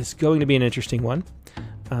is going to be an interesting one.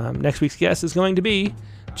 Next week's guest is going to be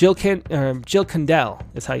Jill Kendall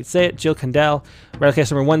is how you say it. Jill Kendall,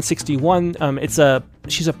 Rattlecast number 161.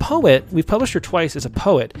 She's a poet. We've published her twice as a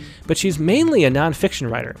poet, but she's mainly a nonfiction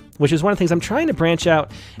writer, which is one of the things I'm trying to branch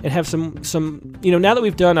out and have some. Now that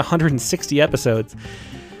we've done 160 episodes,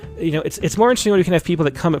 it's more interesting when we can have people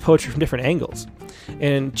that come at poetry from different angles.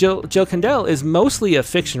 And Jill Kendall is mostly a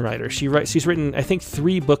fiction writer. She's written, I think,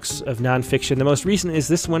 3 books of nonfiction. The most recent is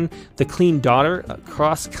this one, The Clean Daughter, a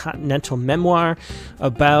cross-continental memoir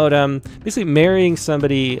about basically marrying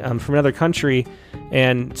somebody from another country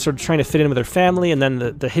and sort of trying to fit in with her family, and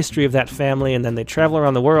then the history of that family, and then they travel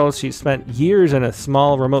around the world. She spent years in a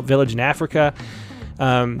small remote village in Africa.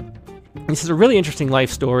 This is a really interesting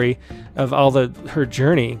life story of all her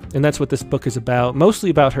journey, and that's what this book is about. Mostly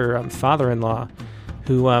about her father-in-law,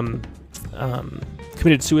 who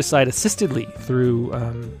committed suicide assistedly through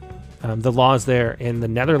the laws there in the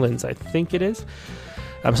Netherlands, I think it is.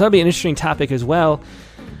 So that'll be an interesting topic as well.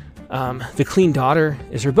 The Clean Daughter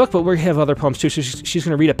is her book, but we have other poems too. So she's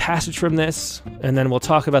going to read a passage from this, and then we'll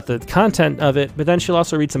talk about the content of it, but then she'll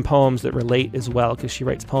also read some poems that relate as well, because she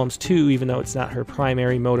writes poems too, even though it's not her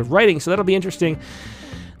primary mode of writing. So that'll be interesting.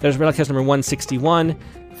 There's Rattlecast number 161.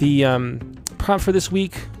 The prompt for this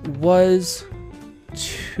week was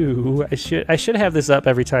 2. I should have this up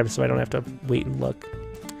every time so I don't have to wait and look.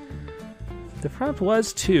 The prompt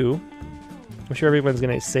was 2. I'm sure everyone's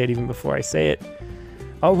going to say it even before I say it.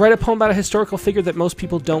 I'll write a poem about a historical figure that most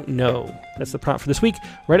people don't know. That's the prompt for this week.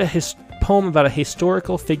 Write a poem about a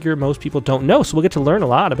historical figure most people don't know. So we'll get to learn a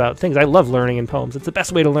lot about things. I love learning in poems. It's the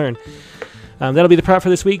best way to learn. That'll be the prompt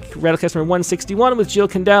for this week. Rattlecast number 161 with Jill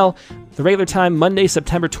Kendall. The regular time, Monday,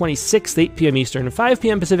 September 26th, 8 p.m. Eastern and 5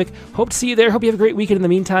 p.m. Pacific. Hope to see you there. Hope you have a great weekend in the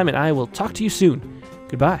meantime, and I will talk to you soon.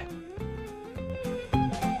 Goodbye.